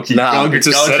Trip, Gold Trip, Gold Trip, it's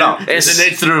a setup.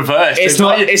 It's the reverse. It's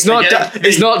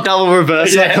not double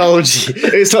reverse psychology.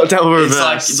 It's not double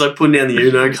reverse. It's like putting down the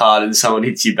Uno card and someone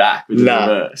hits you back with the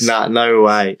reverse. No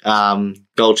way.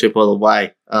 Gold Trip all the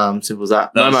way. Simple as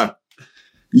that. Momo.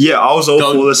 Yeah, I was all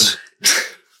for this.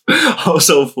 I was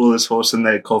all for this horse in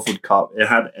their Caulfield Cup. It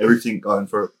had everything going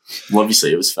for it. Well,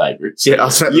 obviously, it was favourites. Yeah, I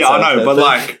know, but no,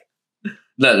 I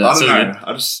don't know.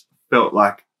 I just felt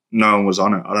like no one was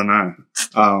on it. I don't know.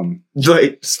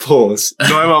 Wait, pause.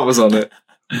 No one was on it.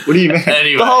 What do you mean?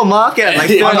 Anyway. The whole market, like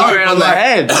 30 grand on their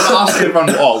head. I asked everyone,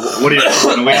 what are you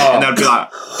going to win? And they'd be like,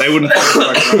 they wouldn't.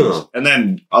 And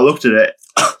then I looked at it.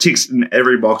 Ticks in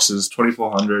every boxes,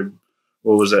 2,400.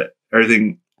 What was it?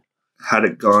 Everything had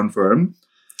it going for him.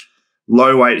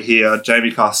 Low weight here.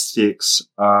 Jamie Carr sticks.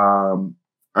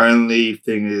 Only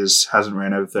thing is, hasn't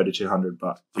ran over 3,200.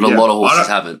 But a lot of horses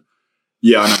haven't.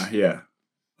 Yeah, I know. Yeah,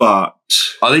 but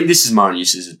I think this is Mara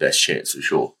Eustace's best chance for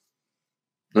sure.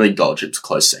 I think Gold Trip's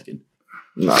close second.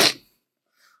 No,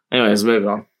 Anyways, moving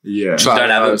on. Yeah. You don't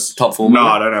have a top four? No, maybe?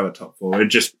 I don't have a top four.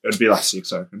 It'd be like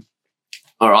 6, I reckon.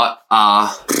 All right.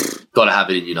 Got to have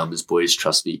it in your numbers, boys.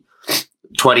 Trust me.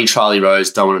 20 Charlie Rose.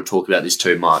 Don't want to talk about this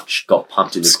too much. Got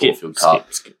pumped in the Caulfield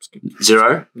Cup. Skip.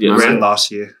 0? Yeah, Ran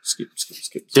last year. Skip.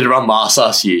 Did it run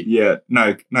last year? Yeah.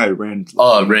 No, ran.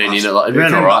 Oh, it ran in it. It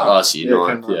ran all right last year.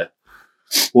 Yeah, Ninth, yeah.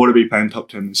 Ought to be paying top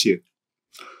 10 this year.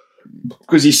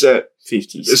 Because he said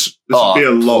 50s. this would be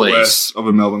a lot please. worse of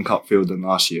a Melbourne Cup field than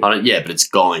last year. Yeah, but it's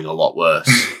going a lot worse.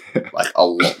 Like a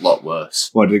lot worse.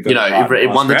 What did it go? You know, it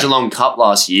won the last round? Geelong Cup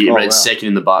last year. It Oh, ran wow. second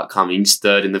in the Bart Cummings,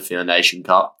 third in the Foundation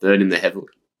Cup, third in the Heavily.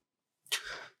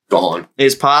 Gone.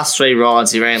 His past 3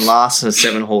 rides, he ran last in a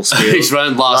 7-horse field. He's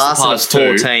run last the past in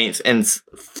a 2. 14th and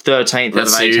 13th out of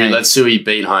Let's 18. see who he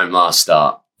beat home last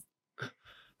start.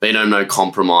 Beat home No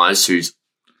Compromise, who's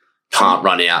can't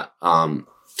run out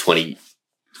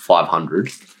 2,500.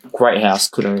 Great House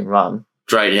couldn't even run.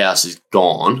 Great House is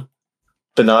gone.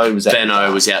 Beno was out.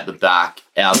 Benno was out the back.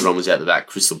 Algeron was out the back.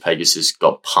 Crystal Pegasus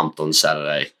got pumped on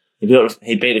Saturday. He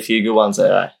beat a few good ones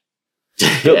there, eh?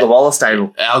 Built the Wallace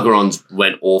stable. Algerons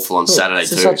went awful on Saturday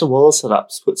This too. is such a Wallace setup.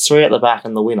 Put 3 at the back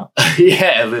and the winner.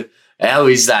 Yeah, but how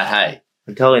is that, hey?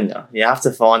 I'm telling you, you have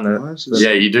to find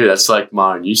Yeah, you do. That's like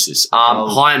Mara and Eustace.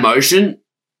 High Emotion.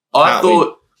 I Can't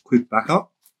thought, Quick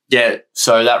backup. yeah,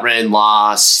 so that ran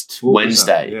last What was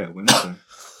that? Wednesday. Yeah, Wednesday.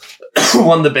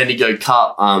 Won the Bendigo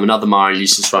Cup. Another Mara and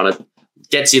Eustace runner.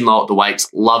 Gets in low at the weights.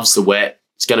 Loves the wet.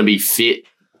 It's going to be fit.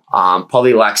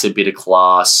 Probably lacks a bit of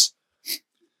class.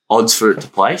 Odds for it to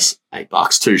place,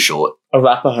 $8. Too short.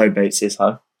 Arapaho beats this,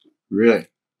 huh? Really?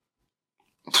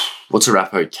 What's a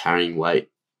Rapo carrying weight?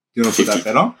 Do you want to put that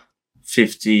bet on?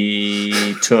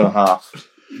 52.5.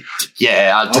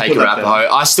 Yeah, I'd take put that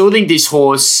Arapaho. I still think this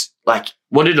horse, it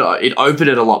opened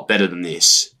it a lot better than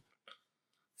this.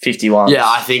 51. Yeah,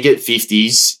 I think at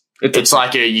 50s, it's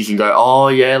like you can go, oh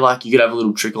yeah, like you could have a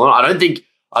little trickle on. I don't think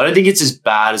it's as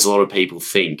bad as a lot of people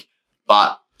think,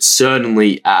 but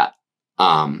certainly at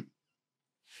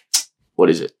what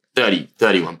is it?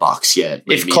 $31, yeah.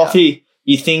 If Coffee,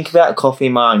 you think about Coffee,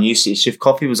 Mar and Usage, if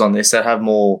Coffee was on this, they'd have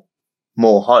more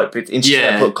hope. It's interesting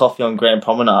Yeah. to put Coffee on Grand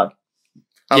Promenade.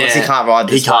 Unless he can't ride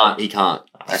this He can't.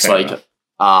 That's Fair like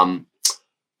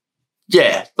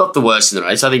yeah, not the worst in the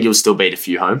race. I think he'll still beat a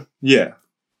few home. Yeah.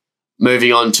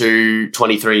 Moving on to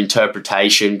 23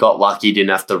 Interpretation. Got lucky, didn't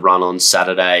have to run on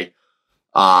Saturday.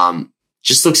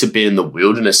 Just looks a bit in the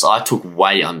wilderness. I took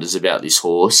way unders about this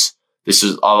horse.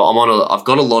 I've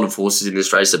got a lot of horses in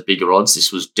this race at bigger odds.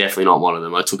 This was definitely not one of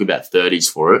them. I took about 30s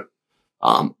for it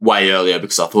way earlier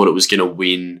because I thought it was going to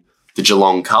win the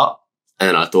Geelong Cup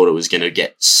and I thought it was going to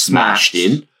get smashed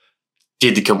in.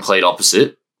 Did the complete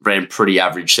opposite. Ran pretty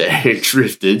average there and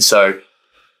drifted. So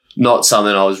not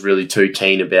something I was really too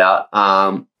keen about.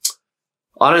 I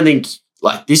don't think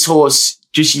this horse,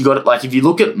 you got it. If you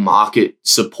look at market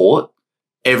support,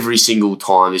 every single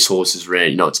time this horse has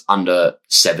ran, it's under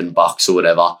 $7 or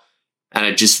whatever, and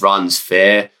it just runs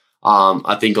fair.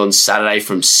 I think on Saturday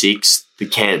from 6, the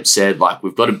camp said,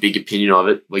 we've got a big opinion of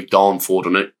it. We're going forward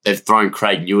on it. They've thrown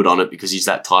Craig Newitt on it because he's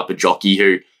that type of jockey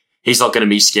who he's not going to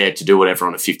be scared to do whatever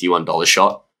on a $51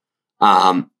 shot.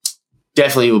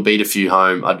 Definitely will beat a few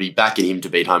home. I'd be backing him to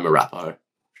beat home a Rapo.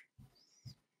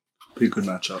 Pretty good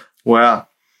matchup. Wow.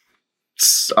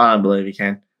 I don't believe he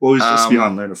can. Well, he's just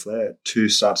behind Luna Flair. 2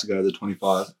 starts ago, the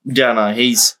 25. Yeah, no,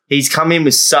 he's come in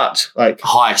with such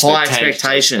High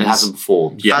expectations. It hasn't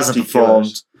performed. Yeah. hasn't 50 performed.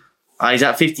 kilos. He's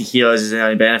at 50 kilos is the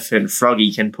only benefit.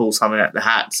 Froggy can pull something out the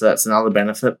hat, so that's another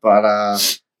benefit.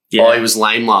 But yeah, Oh, he was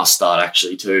lame last start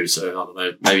actually too. So I don't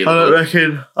know. Maybe. I don't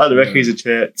reckon he's a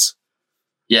chance.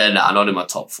 Yeah, not in my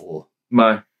top 4.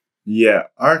 No. Yeah.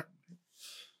 I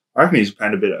reckon he's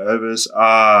paying a bit of overs.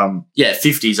 Yeah,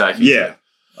 50s. I think. Yeah.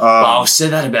 But I've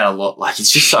said that about a lot. It's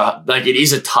just so it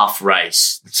is a tough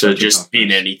race to such a just tough spin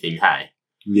race. anything. Hey,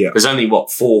 Yeah. there's only 4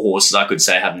 horses I could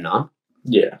say have none.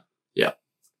 Yeah. Yeah.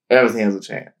 Everything has a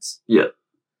chance. Yeah.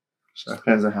 So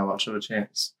depends on how much of a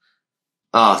chance.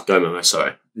 Go Momo.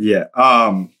 Sorry. Yeah.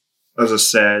 As I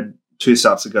said, 2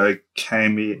 starts ago,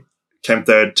 came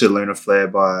third to Luna Flair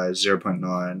by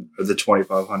 0.9 of the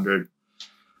 2,500.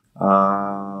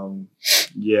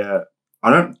 Yeah. I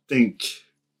don't think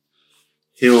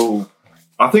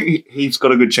I think he's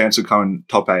got a good chance of coming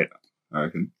top 8, I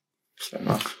reckon. I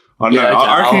know. Yeah, okay.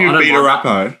 I reckon I he'll don't beat a mind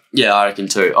Rapo. Yeah, I reckon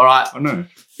too. All right, I know.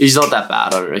 he's not that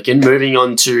bad. I reckon. Moving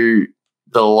on to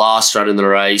the last run in the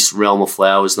race, Realm of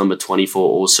Flowers, number 24,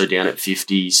 also down at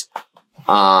 50s.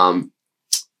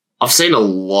 I've seen a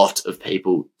lot of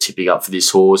people tipping up for this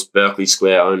horse. Berkeley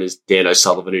Square owners, Dan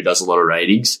O'Sullivan, who does a lot of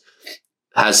ratings,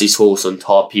 has this horse on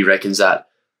top. He reckons that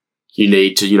you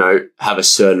need to, have a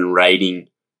certain rating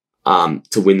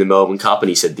to win the Melbourne Cup. And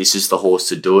he said, this is the horse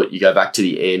to do it. You go back to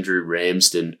the Andrew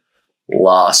Ramsden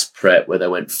last prep where they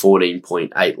went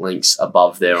 14.8 lengths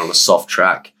above there on a soft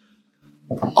track.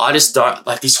 I just don't,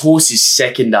 this horse is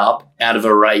second up out of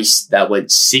a race that went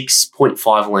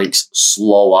 6.5 lengths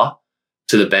slower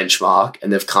to the benchmark,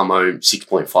 and they've come home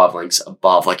 6.5 lengths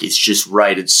above. It's just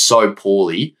rated so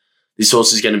poorly. This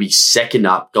horse is going to be second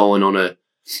up going on a,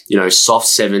 soft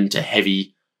 7 to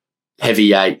heavy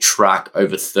 8 track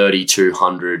over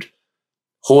 3,200.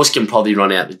 Horse can probably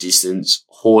run out the distance.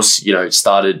 Horse,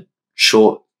 started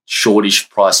shortish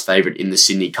price favourite in the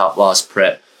Sydney Cup last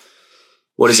prep.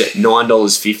 What is it,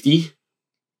 $9.50?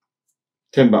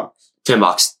 $10.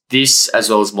 $10. This, as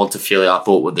well as Montefiore, I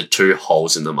thought were the two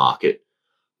holes in the market.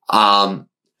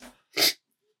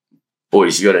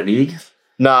 Boys, you got anything?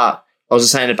 Nah, I was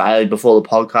just saying to Bailey before the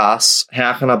podcast,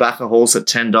 how can I back a horse at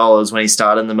 $10 when he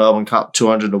started in the Melbourne Cup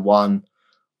 200-1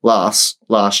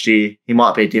 last year? He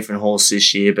might be a different horse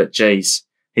this year, but geez,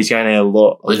 he's going to a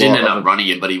lot. Well, they didn't end up running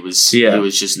him, but he was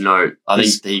just I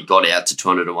think he got out to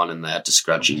 200-1 and they had to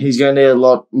scratch him. He's going to need a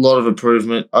lot of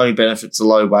improvement. Only benefits the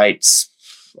low weights.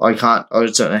 I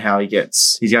just don't know how he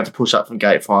gets. He's going to push up from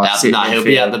gate 5. He'll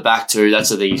be out the back too. That's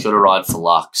the thing. He's got to ride for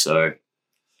luck. So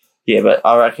yeah, but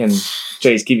I reckon,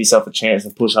 geez, give yourself a chance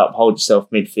and push up, hold yourself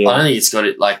midfield. I don't think it's got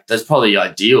it. That's probably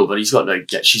ideal, but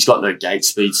she's got no gate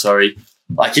speed. Sorry.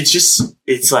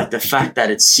 It's the fact that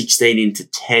it's 16 into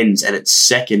 10s and it's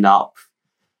second up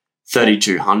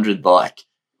 3,200.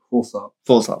 Fourth up.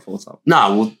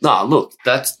 No, look,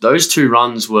 those two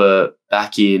runs were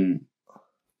back in.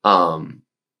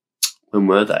 When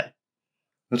were they?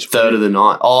 That's third of the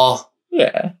night. Oh,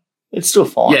 yeah, it's still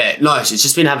fine. Yeah, no, it's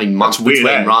just been having months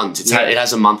between runs. It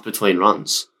has a month between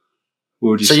runs.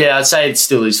 Yeah, I'd say it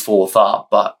still is fourth up,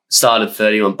 but started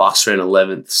 $31 around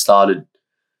 11th. Started,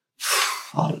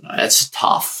 I don't know. That's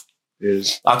tough. It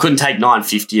is. I couldn't take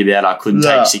 950 about it. I couldn't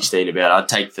take 16 about it. I'd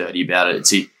take 30 about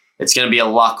it. It's going to be a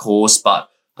luck horse, but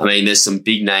I mean, there's some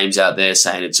big names out there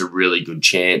saying it's a really good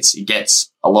chance. It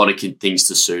gets a lot of things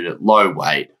to suit it. Low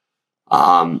weight,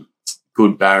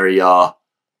 good barrier,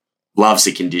 loves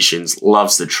the conditions,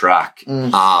 loves the track.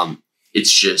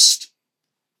 It's just,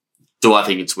 do I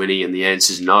think it's winning? And the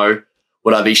answer is no.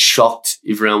 Would I be shocked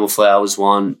if Realm of Flowers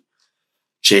won?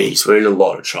 Jeez, we're in a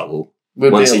lot of trouble.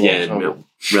 Once again,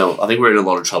 I think we're in a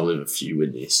lot of trouble if a few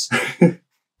win this.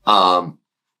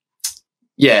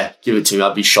 Yeah, give it to me.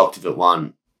 I'd be shocked if it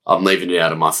won. I'm leaving it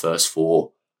out of my first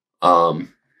 4.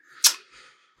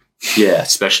 Yeah,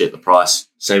 especially at the price.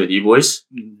 Same with you boys?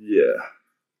 Yeah.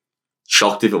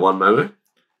 Shocked if it won, Momo?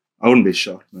 I wouldn't be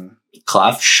shocked, no.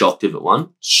 Clive, shocked if it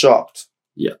won? Shocked.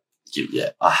 Yeah.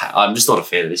 I'm just not a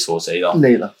fan of this horse either.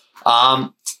 Neither.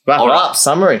 Wrap it up.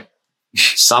 Summary.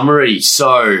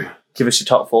 So, give us your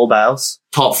top 4, Bales.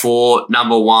 Top 4,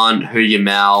 number 1, Who You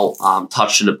Mal.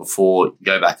 Touched on it before.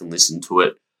 Go back and listen to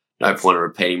it. No point in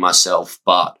repeating myself,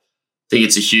 but I think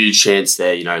it's a huge chance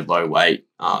there. Low weight,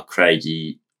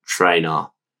 Craigie, trainer,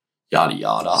 yada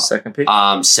yada. Second pick.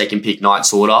 Second pick,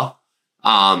 Knight's Order.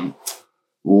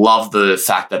 Love the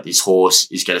fact that this horse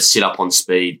is going to sit up on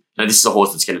speed. This is a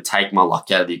horse that's going to take my luck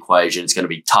out of the equation. It's going to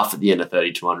be tough at the end of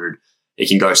 3,200. It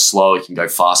can go slow. It can go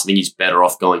fast. I think he's better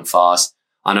off going fast.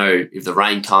 I know if the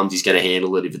rain comes, he's going to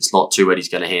handle it. If it's not too wet, he's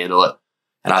going to handle it.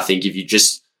 And I think if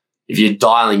you're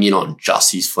dialing in on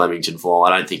just his Flemington form,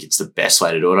 I don't think it's the best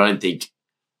way to do it. I don't think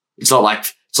it's not like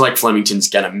Flemington's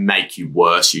going to make you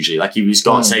worse usually. If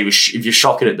you're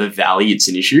shocking at the Valley, it's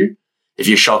an issue. If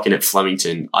you're shocking at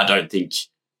Flemington, I don't think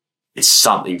it's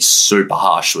something super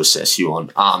harsh to assess you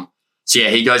on. So yeah,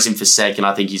 he goes in for second.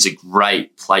 I think he's a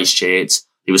great place chance.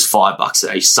 He was $5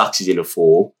 today. He sucks. He's in a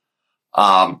 4.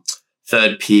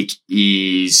 Third pick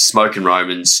is Smoke and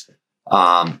Romans.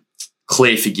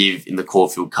 Clear Forgive in the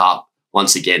Caulfield Cup.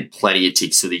 Once again, plenty of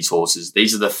ticks for these horses.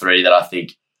 These are the 3 that I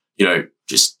think,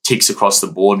 just ticks across the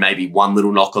board, maybe one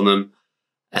little knock on them.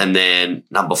 And then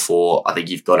number 4, I think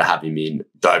you've got to have him in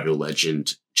Deauville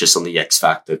Legend, just on the X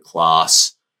Factor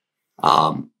class,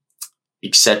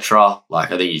 etc. I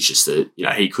think he's just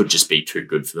he could just be too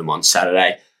good for them on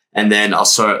Saturday. And then we'll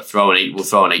throw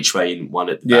an each way in one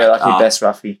at the back. Your best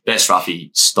roughie. Best roughie,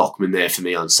 Stockman there for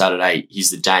me on Saturday. He's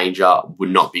the danger. Would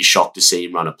not be shocked to see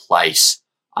him run a place.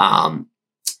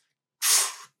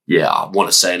 Yeah, I want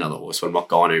to say another horse, but I'm not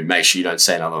going to. Make sure you don't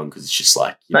say another one because it's just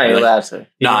you're allowed to.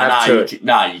 You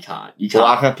can't. Well,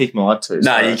 I can't pick my 2.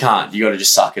 No, you can't. You got to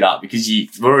just suck it up because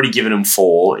you've already given them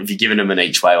 4. If you're giving them an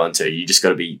each way one too, you just got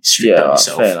to be strict on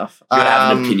yourself. Fair enough. You got to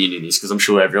have an opinion in this because I'm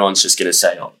sure everyone's just going to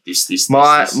say, "Oh, this."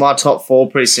 My top 4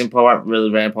 pretty simple. I won't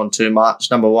really ramp on too much.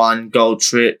 Number 1, Gold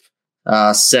Trip.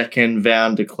 Second, Vow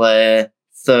and Declare.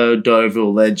 Third,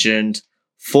 Deauville Legend.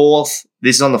 Fourth,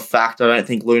 this is on the fact, I don't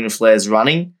think Lunar Flare's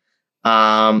running.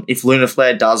 If Lunar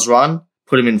Flare does run,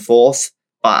 put him in fourth.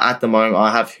 But at the moment,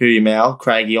 I have Hootie Mao,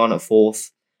 Craigie on at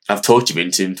fourth. I've talked you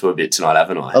into a bit tonight,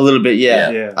 haven't I? A little bit, yeah.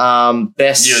 Yeah.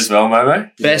 Best You as well, Momo?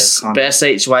 best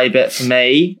each way bet for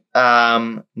me,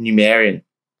 Numerian.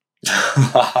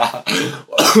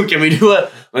 Can we do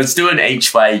it? Let's do an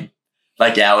each way,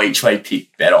 like our each way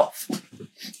pick bet off.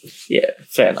 Yeah,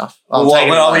 fair enough. We're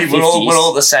all at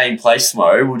the same place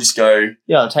tomorrow. We'll just go.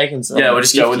 Yeah, I'm taking some. Yeah, we'll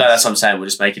just go. No, that's what I'm saying. We'll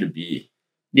just make it a beer.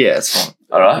 Yeah, it's fine.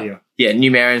 All right. Yeah. Yeah,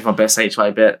 Numerian's my best each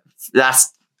way bet.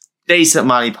 That's decent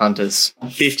money, punters.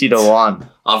 50 to 1.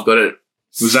 I've got it.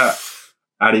 Was that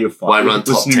out of your five? Won't run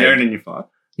Was top 10. Numerian in your five?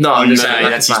 No, I'm just No, saying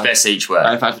that's his best each way.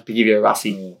 If I have to give you a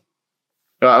roughie.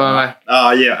 Right.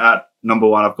 Yeah, at number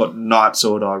 1, I've got Knights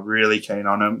Order. Really keen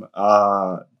on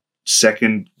him.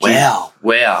 Second, Wow.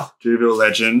 Deauville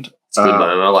Legend. It's a good one.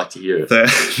 I like to hear it. Third,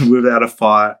 Without a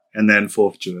Fight. And then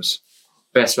fourth, Jewess.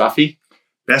 Best roughie?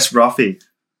 Best roughie.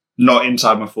 Not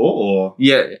inside my 4 or?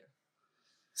 Yeah.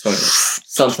 Sorry.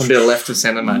 Something a bit of left of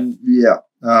centre, mate. Yeah.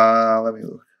 Let me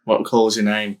look. What calls your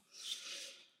name?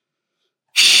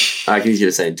 I can hear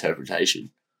the same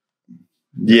interpretation.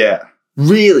 Yeah.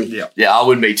 Really? Yeah. Yeah, I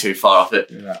wouldn't be too far off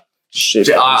it. Yeah. Shit.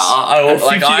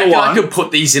 I could put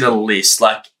these in a list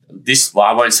like this. Well,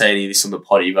 I won't say any of this on the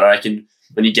potty, but I reckon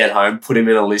when you get home, put them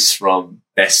in a list from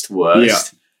best to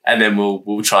worst, and then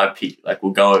we'll try and pick. Like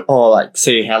we'll go. Oh, like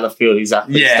see how the field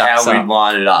exactly. How stacks we up.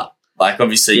 line it up. Like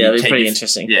obviously, Yeah, you it's keep pretty it-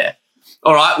 interesting. Yeah.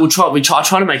 All right, we'll try. We try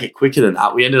to make it quicker than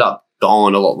that. We ended up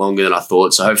going a lot longer than I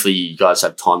thought, so hopefully you guys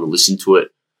have time to listen to it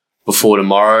before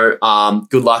tomorrow.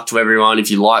 Good luck to everyone.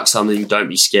 If you like something, don't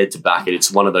be scared to back it.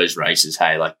 It's one of those races.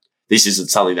 Hey, like this isn't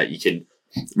something that you can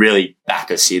really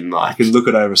back us in. Like, You can look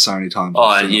it over so many times.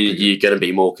 and you're going to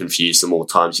be more confused the more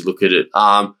times you look at it.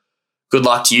 Good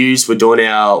luck to you. We're doing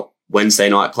our Wednesday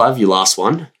night club, your last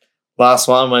one. Last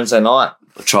one, Wednesday night.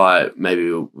 I'll try, maybe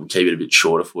we'll keep it a bit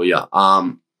shorter for you.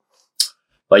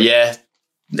 But yeah,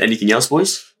 anything else,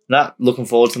 boys? No, looking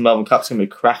forward to the Melbourne Cup. It's going to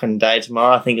be a cracking day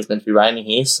tomorrow. I think it's meant to be raining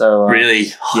here, so Really?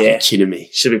 Oh, yeah. You're kidding me.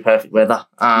 should be perfect weather.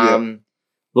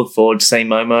 Look forward to seeing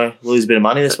Momo lose a bit of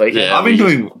money this weekend. Yeah. I've been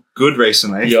doing good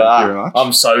recently. You thank are. very much.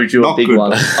 I'm so due a Not big good,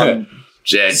 one. but-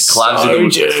 Yeah, So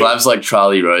Clav's like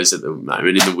Charlie Rose at the moment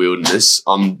in the wilderness.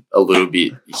 I'm a little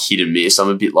bit hit and miss. I'm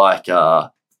a bit like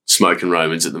Smoke and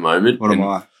Romans at the moment. What am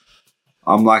I?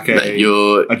 I'm like Mate,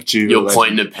 you're Juve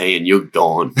pointing a P and you're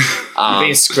gone. You've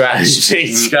been scratched. You've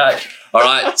been scratched. All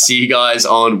right, see you guys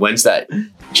on Wednesday.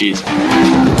 Cheers. But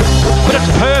it's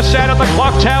Persad at the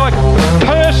clock tower.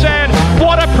 Persad,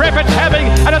 what a prep it's having.